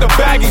homies put the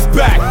baggies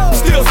back.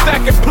 Still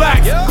stacking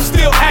plaques,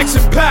 still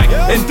action-packed.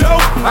 And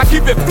dope, I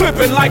keep it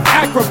flipping like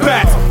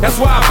acrobats. That's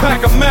why I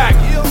pack a Mac,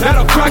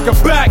 that'll crack a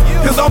back.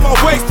 Cause on my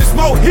waist is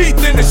more heat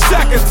than the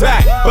Shack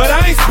Attack. But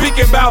I ain't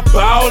speaking about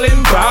ballin',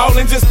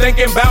 just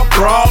thinking about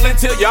brawling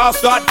till y'all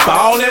start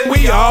ballin'.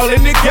 We all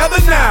in together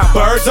now,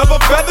 birds of a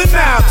feather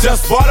now.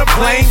 Just bought a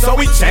plane, so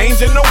we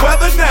changing the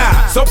weather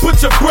now. So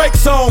put your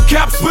brakes on,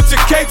 caps, put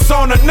your capes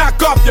on, and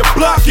knock off your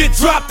block. Get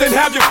dropped and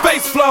have your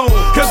face flown.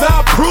 Cause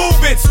I'll prove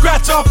it,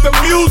 scratch off the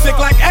music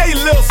like, hey,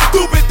 little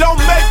stupid, don't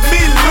make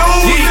me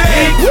lose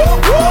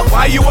it.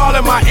 Why you all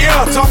in my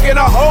ear talking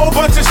a whole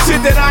bunch of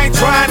shit that I ain't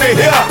trying to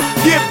hear?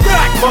 Get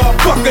back,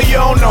 motherfucker, you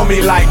don't know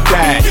me like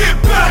that. Get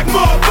back,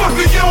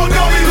 motherfucker, you don't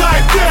know me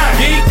like that.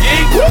 Geek,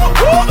 geek,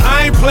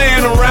 I ain't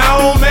playing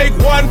around. Make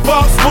one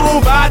false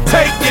move, I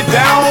take you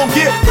down.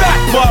 Get back,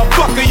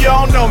 motherfucker, you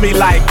don't know me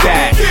like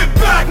that. Get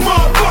back,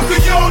 motherfucker,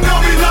 you don't know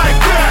me like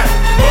that.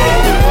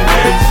 Move,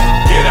 bitch,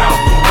 get out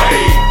the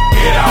way.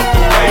 Get out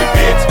the way,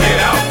 bitch, get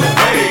out the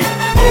way.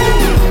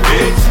 Move,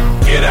 bitch,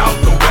 get out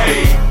the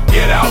way.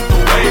 Get out the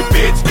way,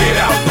 bitch, get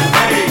out the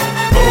way.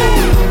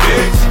 Move,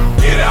 bitch,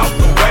 get out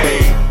the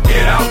way.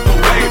 Get out the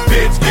way,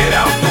 bitch, get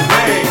out the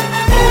way.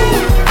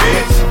 Move,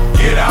 bitch,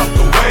 get out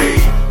the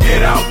way.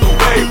 Get out the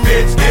way,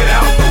 bitch, get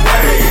out the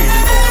way.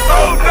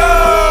 Oh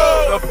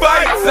no, the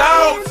fight's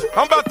out.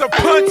 I'm about to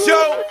punch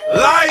your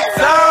lights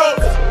out.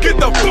 Get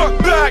the fuck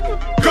back,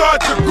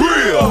 guard your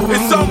grill.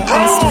 It's something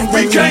wrong,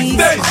 we can't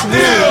stay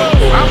still.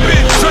 I've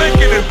been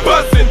drinking and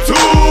busting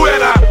too,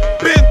 and I've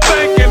been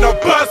thinking of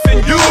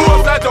busting you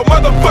upside your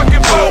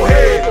motherfucking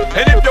forehead.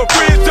 And if your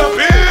friends jump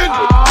in,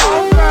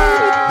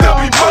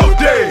 there'll be more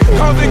days.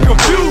 Causing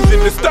confusion,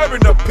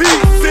 disturbing the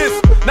peace.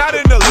 It's not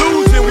an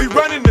illusion, we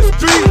running the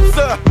streets.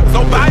 So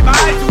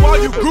bye-bye to all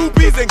you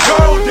groupies and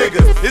gold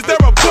diggers. Is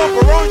there a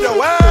bumper on your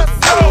ass?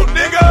 No,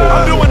 nigga.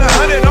 I'm doing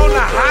 100 on the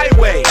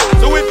highway.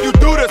 So if you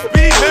do the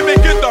speed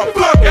limit, get the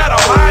fuck out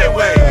of my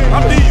way.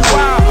 I'm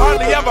DUI,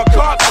 hardly ever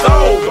caught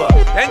sober.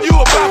 And you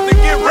about to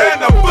get ran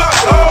the fuck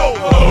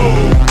over. Oh,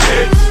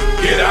 bitch,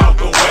 get out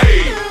the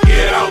way.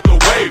 Get out the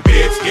way,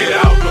 bitch, get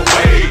out the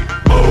way.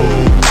 Oh,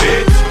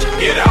 bitch,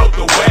 get out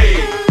the way.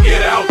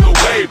 Get out the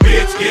way,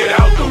 bitch, get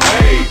out the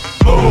way.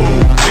 Oh,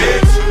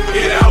 bitch,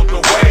 get out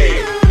the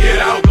way. Get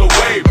out the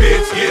way,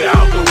 bitch, get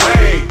out the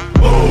way.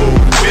 Oh,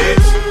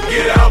 bitch,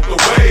 get out the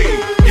way.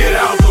 Get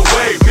out the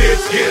way,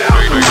 bitch, get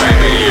out the way.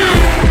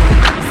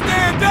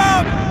 Stand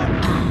up!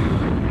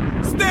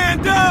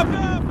 Stand up!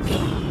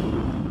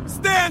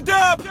 Stand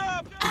up!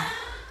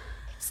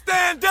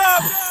 Stand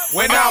up!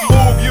 When I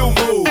move, you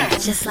move.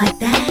 Just like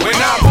that. When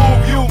I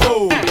move, you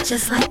move.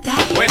 Just like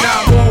that. When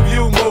I move,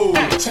 you move.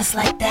 Just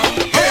like that.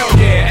 Hell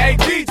yeah. Hey,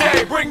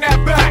 DJ, bring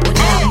that back. When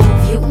I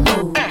move, you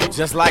move.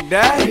 Just like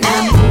that. When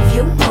I move,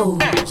 you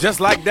move. Just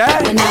like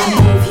that. When I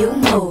move, you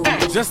move.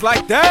 Just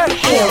like that.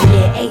 Hell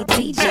yeah. Hey,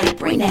 DJ,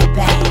 bring that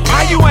back.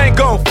 How you ain't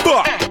gon'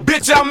 fuck?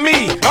 Bitch, I'm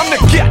me. I'm the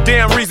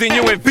goddamn reason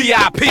you in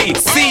VIP.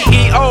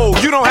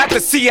 CEO, you don't have to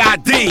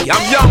CID.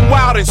 I'm young,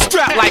 wild, and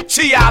strapped like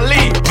Chia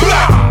Lee.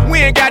 Blah! We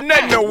ain't got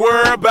nothing to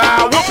worry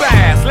about. Whoop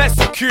ass, let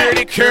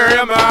security carry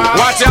 'em out.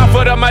 Watch out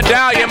for the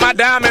medallion, my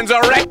diamonds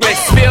are reckless.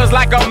 Feels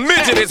like a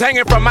midget is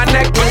hanging from my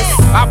necklace.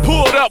 I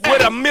pulled up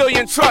with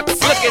 1,000,000 trucks,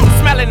 looking,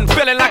 smelling,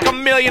 feeling like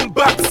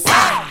 $1,000,000.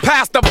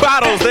 Pass the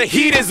bottles, the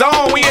heat is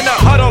on. We in the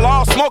huddle,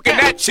 all smoking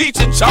that Cheech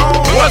and Chong.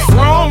 What's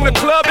wrong? The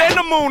club and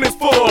the moon is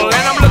full,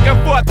 and I'm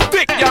looking for a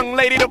thick young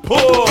lady to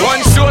pull.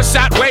 One sure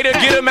shot way to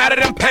get him out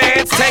of them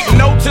pants. Take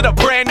note to the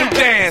brand new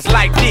dance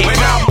like this. When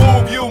I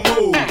move, you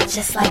move.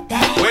 Just like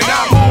that. When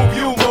I move,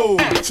 you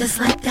move. Just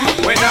like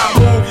that. When I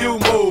move,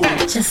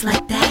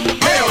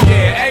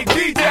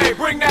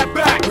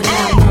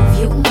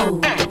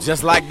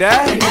 Just like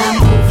that. When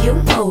I move, you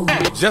move.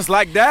 Just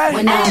like that.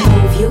 When I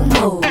move, you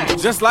move.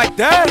 Just like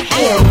that.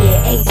 Hell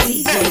yeah,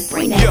 ATJ,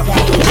 bring that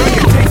back. Girl,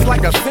 you taste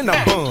like a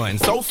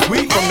Cinnabon, so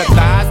sweet from the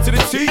thighs to the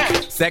cheek.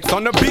 Sex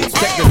on the beach,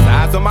 check the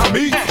size of my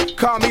meat.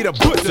 Call me the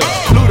butcher,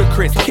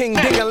 Ludacris, King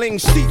Ding-a-ling,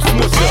 sheet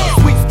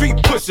smusher, sweet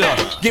street pusher.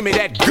 Give me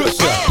that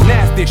gusher,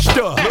 nasty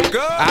stuff.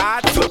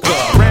 I took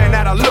her, ran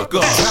out of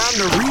looker. Time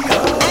to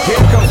re-up.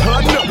 Here comes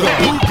her nooker.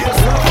 Who gets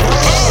her?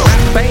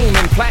 Fame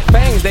and plat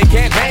bangs, they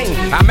can't hang.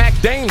 I mac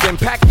dames and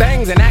pack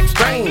things and act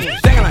strange.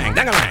 Dang-a-lang,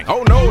 dang-a-lang,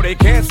 oh no, they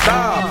can't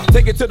stop.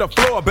 Take it to the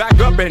floor, back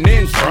up and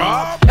then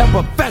drop.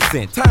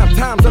 Effervescent,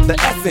 time's of the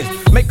essence.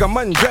 Make them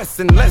undress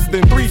in less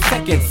than 3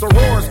 seconds.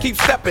 Sorors keep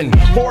stepping,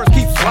 whores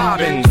keep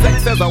slobbing.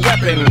 Sex as a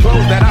weapon,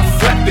 clothes that I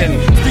slept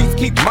in. Streets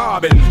keep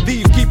mobbing,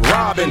 thieves keep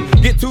robbing.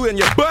 Get 2 in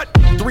your butt,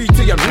 3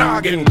 to your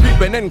noggin.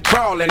 Creeping and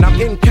crawling,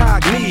 I'm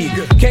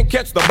incognito. Can't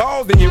catch the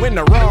balls, then you in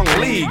the wrong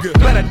league.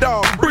 Let a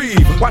dog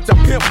breathe, watch a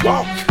pimp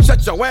walk.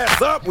 Shut your ass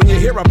up when you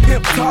hear a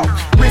pimp talk.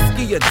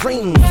 Risky a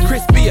dream,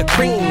 crispy a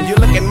cream. You're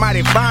looking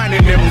mighty fine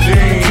in them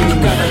jeans.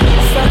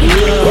 Fatty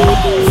girl,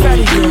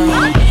 fatty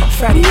girl,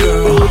 fatty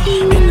girl.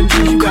 In them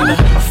jeans you got a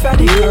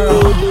fatty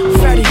girl,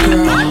 fatty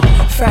girl,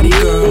 fatty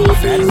girl.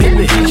 In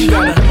the jeans you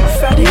got a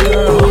fatty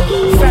girl,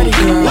 fatty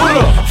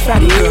girl,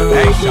 fatty girl.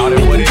 Hey, shout it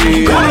what it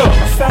is.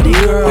 Fatty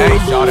girl, hey,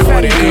 shout it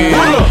what it is.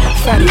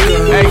 Fatty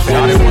girl, hey,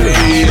 shout it what it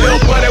is. Little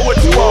buddy, what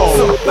you want?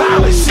 Some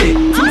violent shit.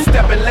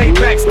 2-stepping laid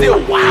back, still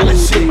wild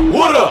as shit.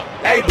 What up?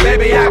 Hey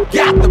baby, I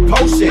got the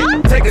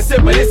potion. Take a sip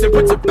of this and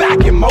put your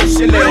back in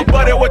motion. Little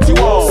buddy, what you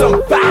want?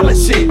 Some violent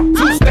shit.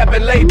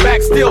 2-stepping laid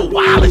back, still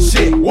wild as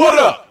shit. What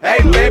up?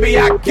 Hey baby,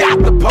 I got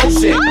the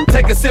potion.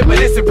 Take a sip of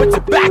this and put your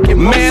back in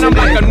motion. Man, I'm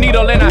like a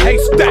needle in a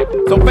haystack.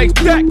 So face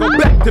that, go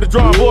back to the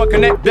drawing board,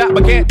 connect that,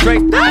 but can't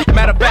trace that.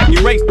 Matter of fact,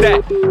 erase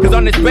that. Cause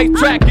on this bass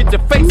track, get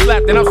your face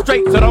slapped and I'm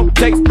straight, so don't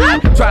taste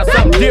that. Try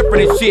something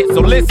different and shit, so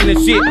listen and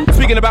shit.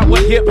 Speaking about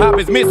what hip hop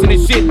is missing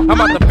and shit, I'm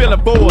about to fill a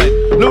void.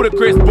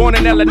 Ludacris, born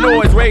in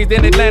Illinois, raised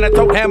in Atlanta,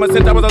 tote hammer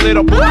since I was a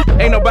little boy.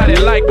 Ain't nobody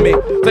like me,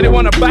 so they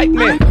wanna bite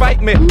me,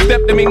 fight me.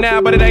 Step to me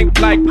now, but it ain't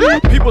like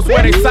people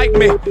swear they sight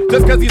me.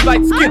 Just cause he's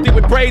like skinty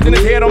with braids in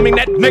his head, don't mean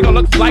that nigga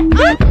looks like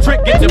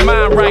Trick, get your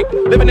mind right.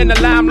 Living in the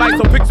limelight,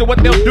 so picture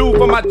what they'll do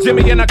for my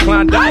Jimmy and a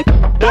Klondike.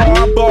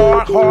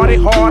 Bar, hardy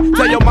hard.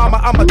 Tell your mama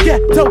I'm a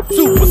ghetto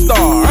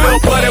superstar. Little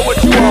buddy,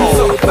 what you want?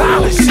 Some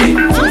violent shit.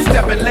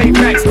 2-stepping laid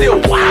back, still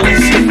wild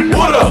as shit.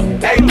 What up?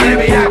 Hey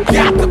baby, I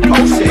got the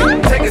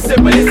potion. Take a sip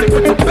of this and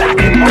put your back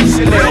in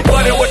motion. Little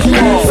buddy, what you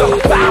want? Some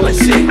violent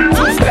shit.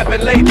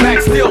 2-stepping laid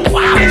back, still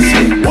wild as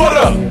shit. What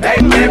up?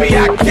 Hey baby,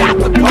 I got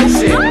the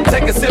potion.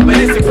 Take a sip of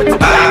this and put your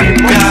back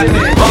in motion.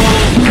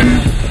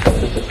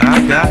 I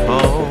got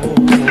hope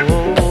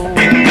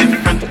in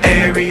different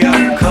area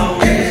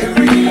codes. In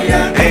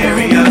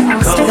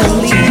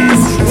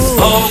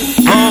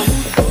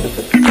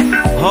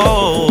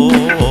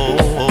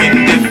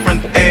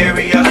different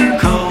area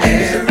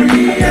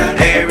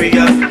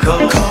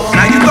codes.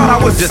 Now you thought I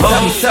was just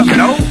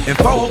 770 and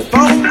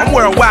 444. I'm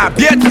worldwide,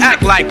 bitch.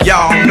 Act like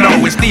y'all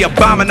know it's the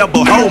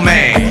abominable hoe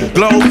man.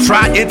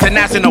 Globetrot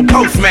International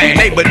Postman,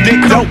 neighbor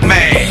Dick Dope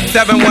Man.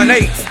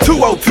 718s,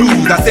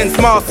 202s. I send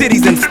small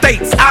cities and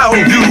states. I owe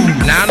you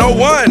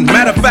 901.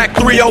 Matter of fact,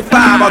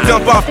 305. I'll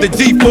jump off the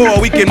G4.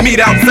 We can meet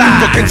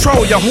outside. So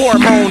control your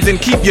hormones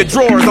and keep your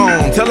drawers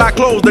on till I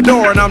close the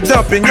door and I'm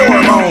dumping your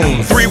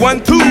hormones.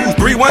 312,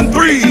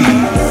 313,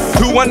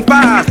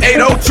 215,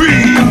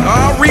 803.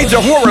 I'll read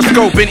your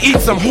horoscope and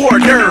eat some hors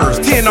d'oeuvres.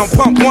 10 on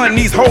pump 1.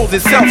 These hoes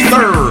is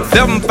self-serve.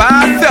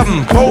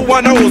 757,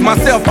 410's my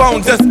cell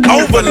phone just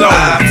overload.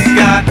 I've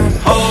got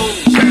hoes.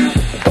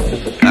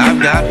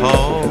 I've got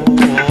hoes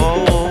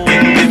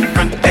in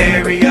different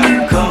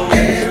area codes.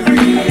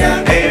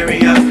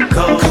 Area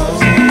codes.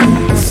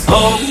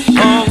 Hoes.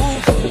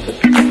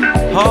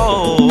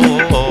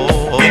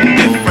 In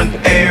different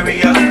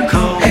area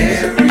codes.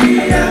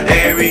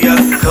 Area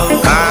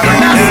codes.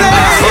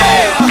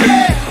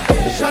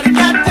 Shorty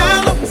got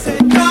down up and said,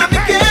 come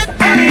and get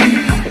me.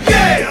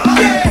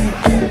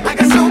 Yeah. I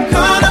got so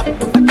caught up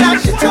with that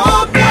she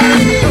told me.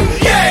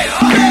 Yeah.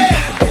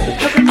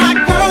 Having my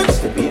girl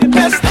used to be the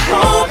best of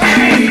home.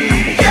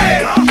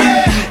 Yeah.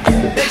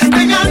 Next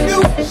thing I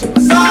knew, she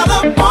was all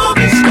up on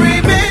me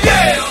screaming.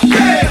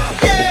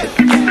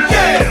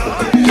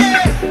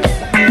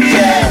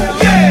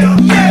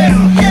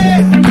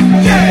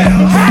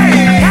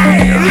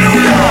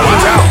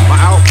 Watch out, my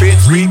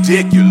outfit's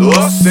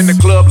ridiculous. In the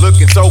club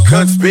looking so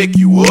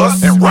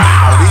conspicuous. And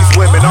wow, these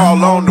women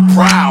all on the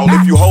prowl.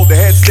 If you hold the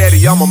head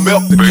steady, I'ma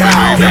milk the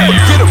cow.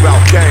 Forget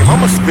about game,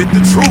 I'ma spit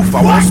the truth.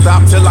 I won't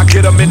stop till I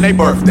get them in their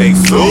birthday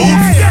suits.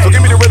 So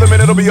give me the rhythm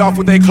and it'll be off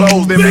with their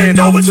clothes. Then bend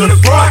over to the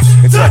front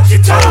and touch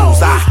your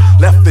toes. I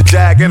left the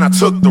jag and I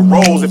took the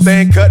rolls. If they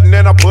ain't cutting,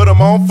 then I put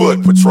them on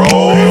foot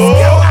patrol.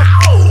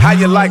 How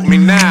you like me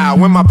now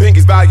when my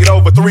pinky's valued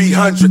over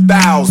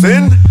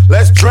 300,000?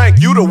 Let's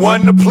drink, you the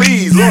one to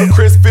please.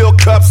 Ludacris fill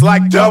cups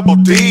like Double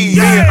D. Me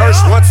and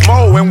Ursh once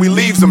more when we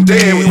leaves them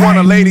dead. We want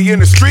a lady in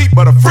the street,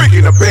 but a freak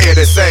in the bed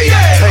that say,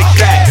 take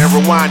that and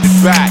rewind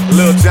it back.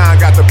 Lil Jon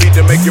got the beat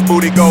to make your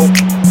booty go.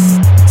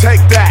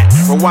 Take that,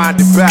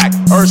 rewind it back.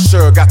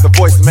 Usher got the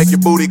voice to make your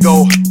booty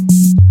go.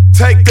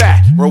 Take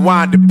that,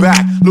 rewind it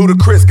back.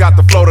 Ludacris got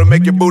the flow to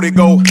make your booty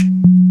go.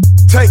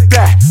 Take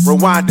that,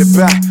 rewind it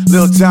back.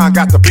 Lil Jon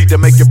got the beat to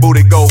make your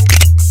booty go.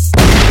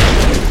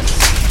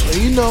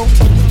 And you know,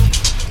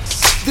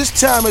 this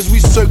time as we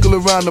circle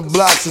around the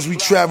blocks, as we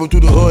travel through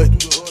the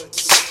hood,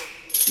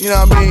 you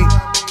know what I mean?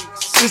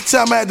 This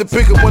time I had to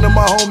pick up one of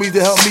my homies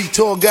to help me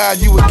tour guide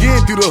you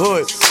again through the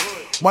hood.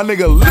 My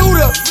nigga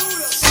Luda.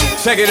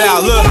 Check it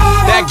out, look,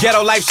 that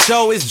ghetto life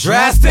show is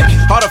drastic.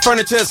 All the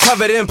furniture is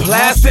covered in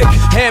plastic.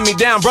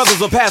 Hand-me-down brothers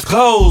will pass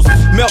clothes.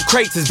 Milk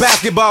crates as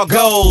basketball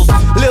goals.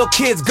 Little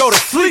kids go to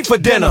sleep for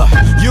dinner.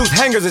 Use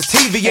hangers as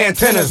TV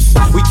antennas.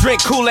 We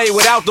drink Kool-Aid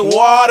without the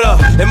water,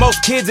 and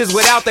most kids is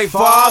without their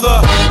father.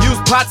 Use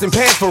pots and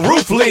pans for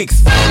roof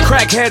leaks.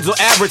 Crackheads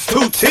will average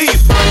 2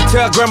 teeth.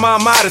 Tell grandma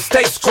to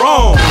stay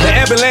strong. The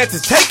ambulance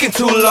is taking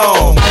too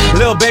long.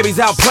 Little babies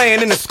out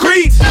playing in the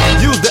streets.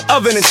 Use the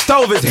oven and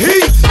stove as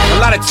heat. A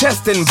lot of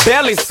chest and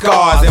belly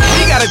scars, and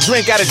we gotta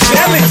drink out of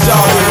jelly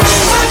jars.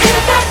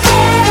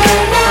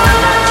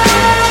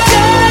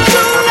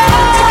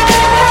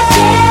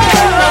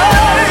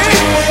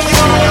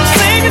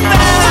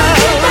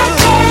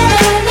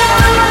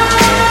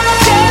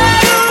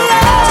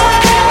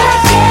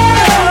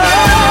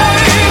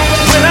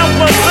 When I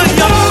was a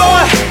young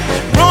boy,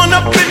 growing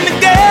up in the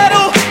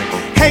ghetto,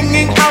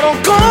 hanging out on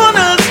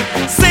corners,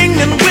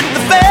 singing with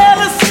the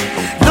fellas,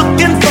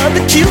 looking for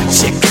the cute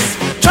chicks,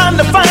 trying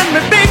to find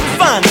me big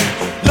fun,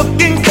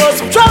 looking for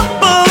some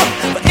trouble,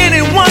 for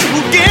anyone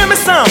who give me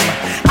some.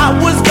 I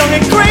was young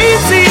and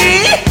crazy,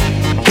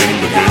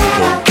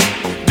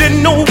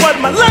 didn't know what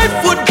my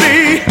life would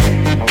be.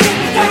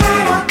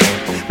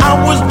 I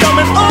was dumb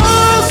and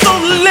oh so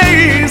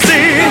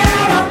lazy,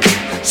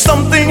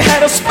 something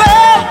had a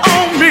spell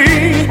on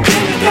me.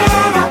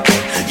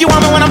 You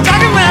all know what I'm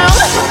talking about.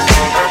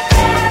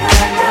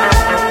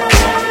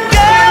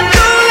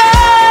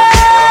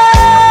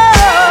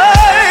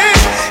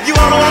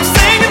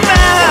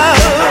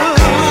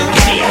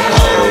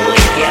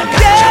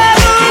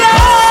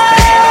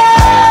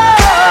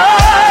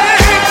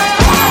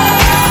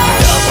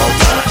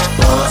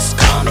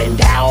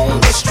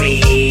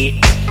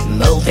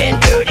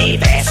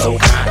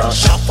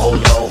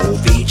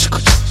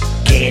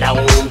 Get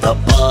on the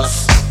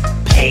bus,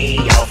 pay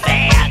your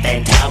fare,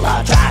 then tell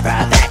the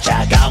driver that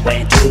you're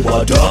going to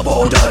a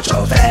double Dutch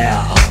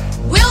affair.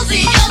 We'll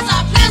see you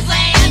a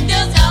pleasant and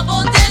there's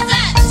double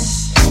dessert.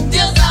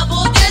 There's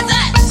double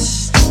dessert.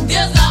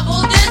 There's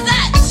double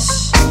dessert.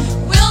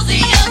 We'll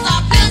see you a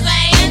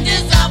pleasant and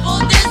there's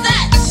double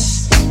dessert.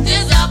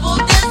 There's double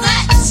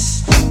dessert.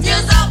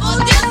 There's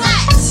double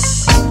dessert.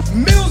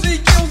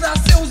 Music kills our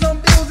sales on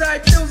bills, I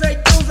pills, I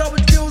kills, I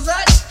would kills,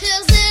 I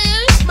Pills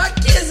in. my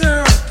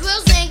kisser.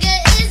 We'll sing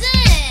it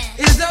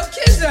isn't. Is a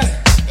kisser.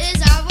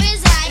 Is always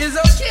right. Is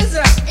a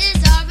kisser.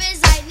 Is always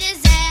right.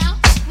 Is out.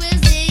 We'll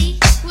see.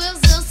 We'll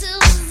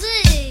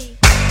see.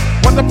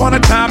 Once upon a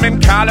time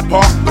in College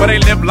Park, where they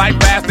live life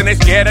fast and they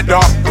scared of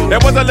dark, there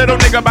was a little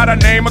nigga by the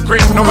name of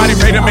Chris. Nobody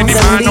paid him any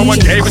mind, no one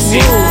gave a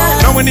shit.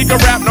 No one he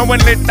could rap, no one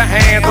lit the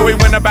hand, so he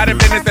went about his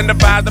business and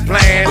devised a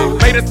plan.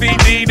 Made a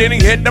CD, then he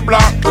hit the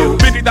block.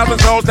 50,000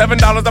 sold, $7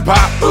 a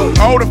pop.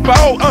 Oh, the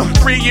foe,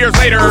 3 years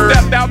later,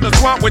 stepped out the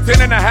swamp with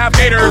 10 and a half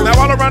gators. Now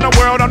all around the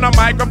world on the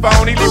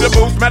microphone, he leave the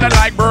booth smelling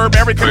like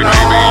Burberry cologne.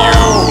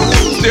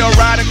 Still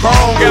riding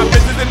chrome, got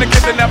bitches in the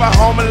kitchen, never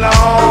home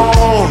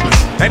alone.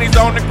 And he's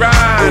on the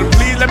grind,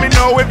 please let me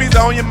know if he's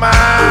on your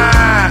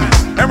mind.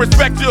 And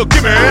respect you'll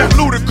give me,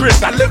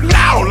 Ludacris, I live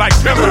loud like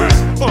timber.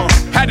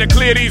 Had to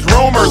clear these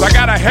rumors, I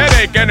got a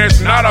headache and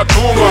it's not a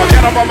tumor.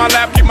 Get up on my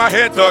lap, keep my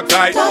head tucked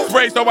tight.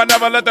 Spray so I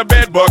never let the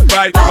bed bug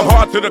bite. I'm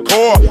hard to the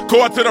core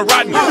to the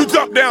rotten. You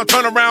jump down,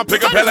 turn around,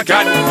 pick up hella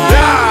cotton.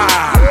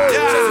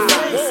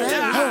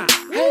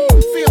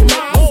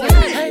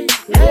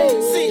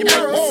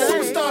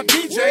 Superstar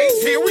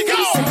DJs, here we go.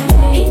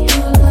 He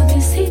do all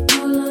this, he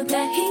do all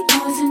that, he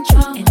always in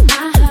trouble. And I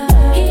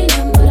heard he ain't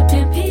nothing but a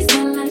pimp, he's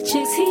got a lot of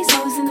chicks, he's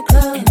always in the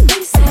club. And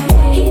they say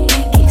he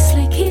think he's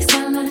slick, he's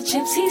got a lot of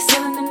chips, he's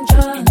selling them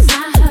drugs. And I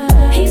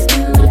heard he's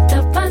been locked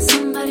up by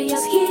somebody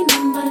else, he ain't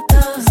nothing but a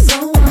thug. So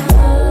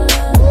what?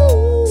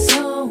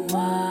 So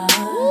what?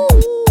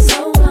 So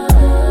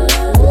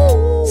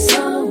what?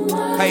 So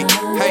what? Hey,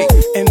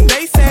 and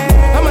they say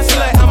I'm a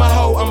slut, I'm a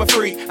hoe, I'm a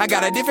freak. I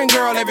got a different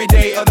girl every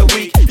day of the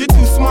week. You're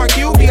too smart,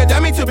 you be a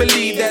dummy to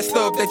believe that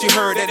stuff that you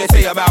heard that they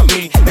say about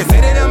me. They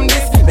say that I'm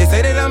this, they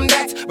say that I'm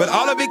that. but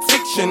all of it's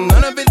fiction,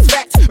 none of it's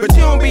facts. But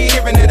you don't be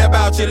hearing it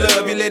about your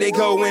love. You let it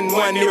go in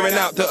one ear and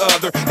out the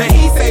other. Then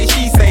he say,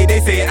 she say, they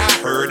said, I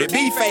heard it.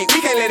 Be fake,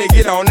 we can't let it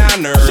get on our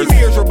nerves. She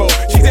miserable,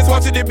 she just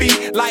wants you to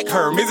be like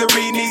her.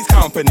 Misery needs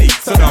company,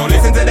 so don't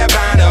listen to that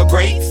vine of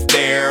grapes.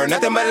 There,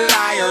 nothing but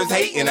liars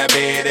hating. I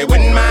bet they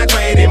wouldn't mind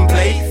trading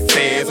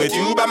places with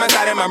you by my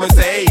side in my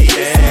Mercedes.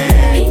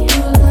 He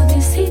do love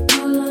this, he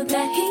do love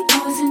that, he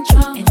always in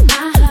trouble. And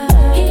I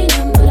heard he ain't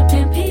nothing but a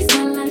pimp, he's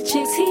got a lot of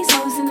chicks, he's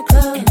always in the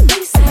club. And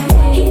they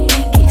say he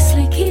think he's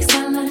slick, he's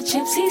got a lot of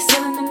chips, he's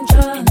selling them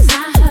drugs. And I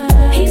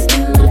heard he's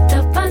been locked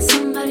up by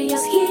somebody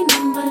else, he ain't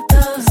nothing but a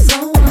thug. So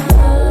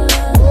what?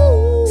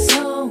 So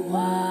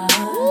what?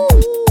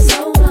 So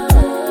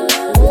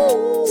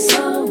what?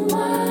 So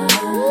what?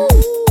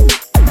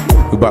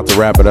 We about to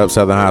wrap it up,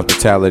 Southern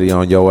Hospitality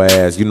on your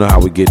ass. You know how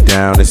we get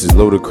down. This is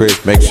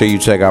Ludacris. Make sure you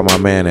check out my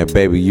man at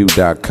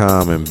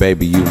babyu.com and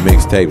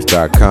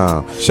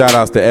babyumixtapes.com. Shout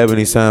outs to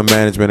Ebony Sun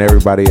Management,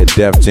 everybody at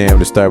Def Jam,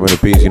 Disturbing the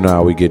Peace. You know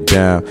how we get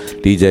down.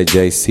 DJ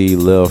JC,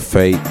 Lil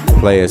Fate,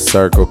 Players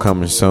Circle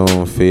coming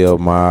soon.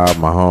 Field Mob,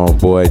 my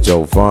homeboy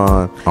Joe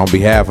Vaughn. On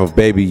behalf of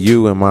Baby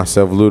U and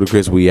myself,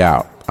 Ludacris, we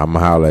out. I'ma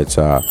holler at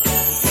y'all.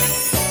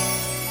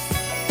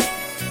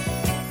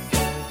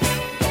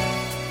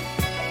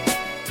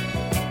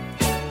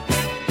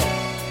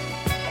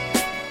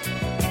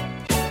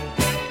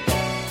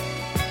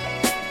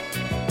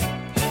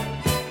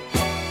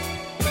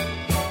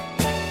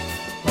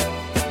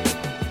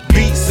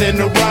 In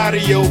the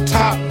radio,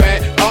 top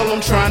back. All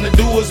I'm trying to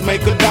do is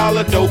make $1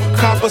 dough.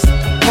 Compass,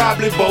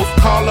 probably both.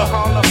 Call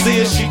her, see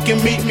if she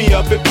can meet me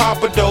up at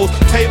Papa Do's.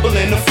 Table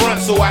in the front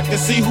so I can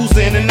see who's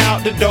in and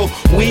out the door.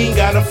 We ain't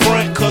got a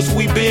front cause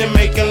we been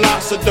making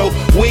lots of dough.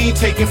 We ain't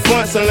taking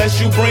fronts unless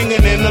you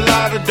bringing in a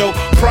lot of dough.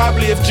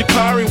 Probably if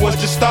Jakari was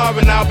just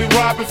starving, I'll be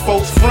robbing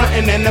folks.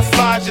 Frontin' and the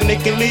flogging, they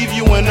can leave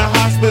you in the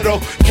hospital.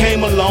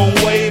 Came a long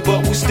way,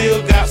 but we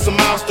still got some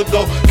miles to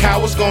go.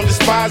 Cowards gon'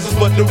 despise us,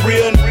 but the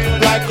real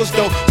like us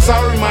though.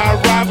 Sorry my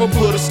arrival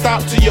put a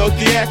stop to your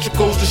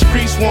theatricals. The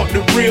streets want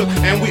the real,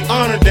 and we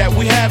honor that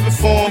we have it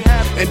for them.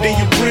 And then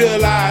you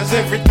realize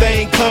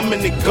everything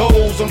coming and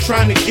goes. I'm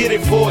trying to get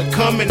it for it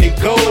coming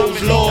and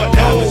goes. Lord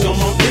knows. Diamonds on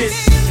my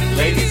wrist,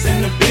 ladies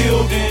in the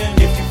building.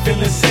 If you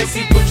feeling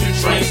sexy, put your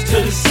drinks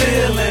to the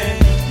ceiling.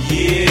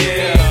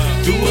 Yeah,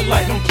 do it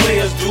like them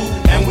players do,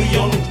 and we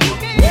on them.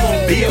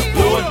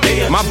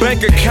 My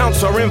bank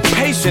accounts are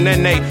impatient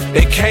and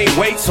they can't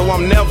wait, so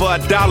I'm never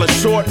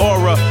 $1 short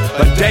or a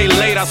day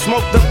late. I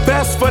smoke the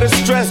best for the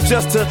stress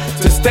just to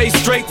stay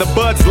straight. The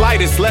bud's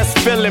light, it's less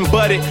filling,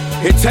 but it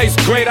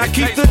tastes great. I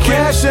keep the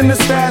cash in the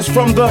stash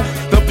from the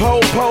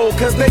po-po,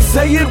 cause they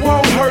say it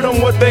won't hurt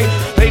them what they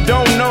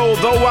don't know.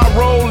 Though I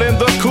roll in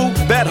the coupe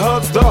that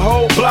hugs the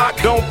whole block.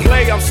 Don't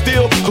play, I'm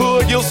still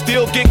hood, you'll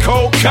still get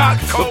cold cock.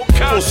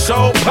 Will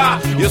show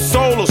pop, your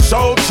soul will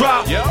show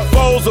drop.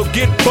 Foes will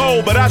get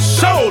bold, but I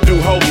sure do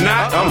hope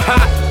not. I'm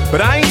hot,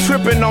 but I ain't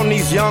tripping on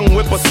these young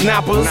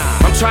whippersnappers.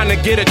 I'm trying to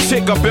get a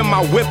chick up in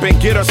my whip and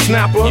get her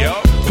snapper.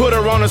 Put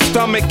her on her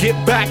stomach, get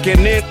back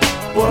and then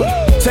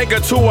take her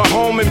to her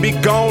home and be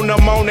gone the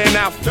morning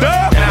after.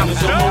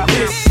 Diamonds on my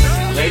wrist,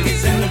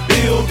 ladies in the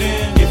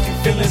building. If you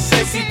feeling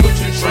sexy, put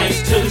your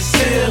drinks to the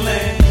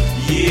ceiling.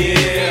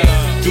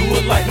 Yeah, do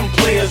it like them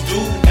players do,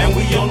 and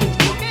we gon'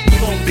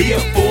 be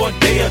up for a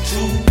day or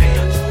two.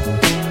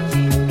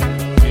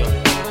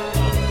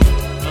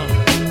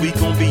 We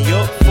gon' be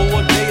up for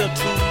a day or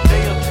two.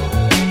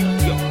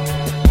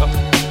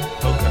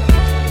 Okay.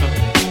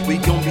 We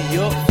gon' be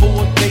up for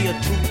a day or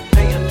two.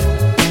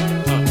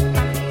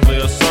 Play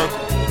a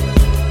circle.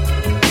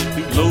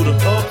 We load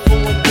it up for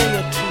a day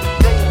or two.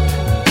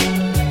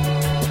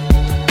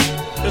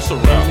 It's a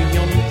wrap.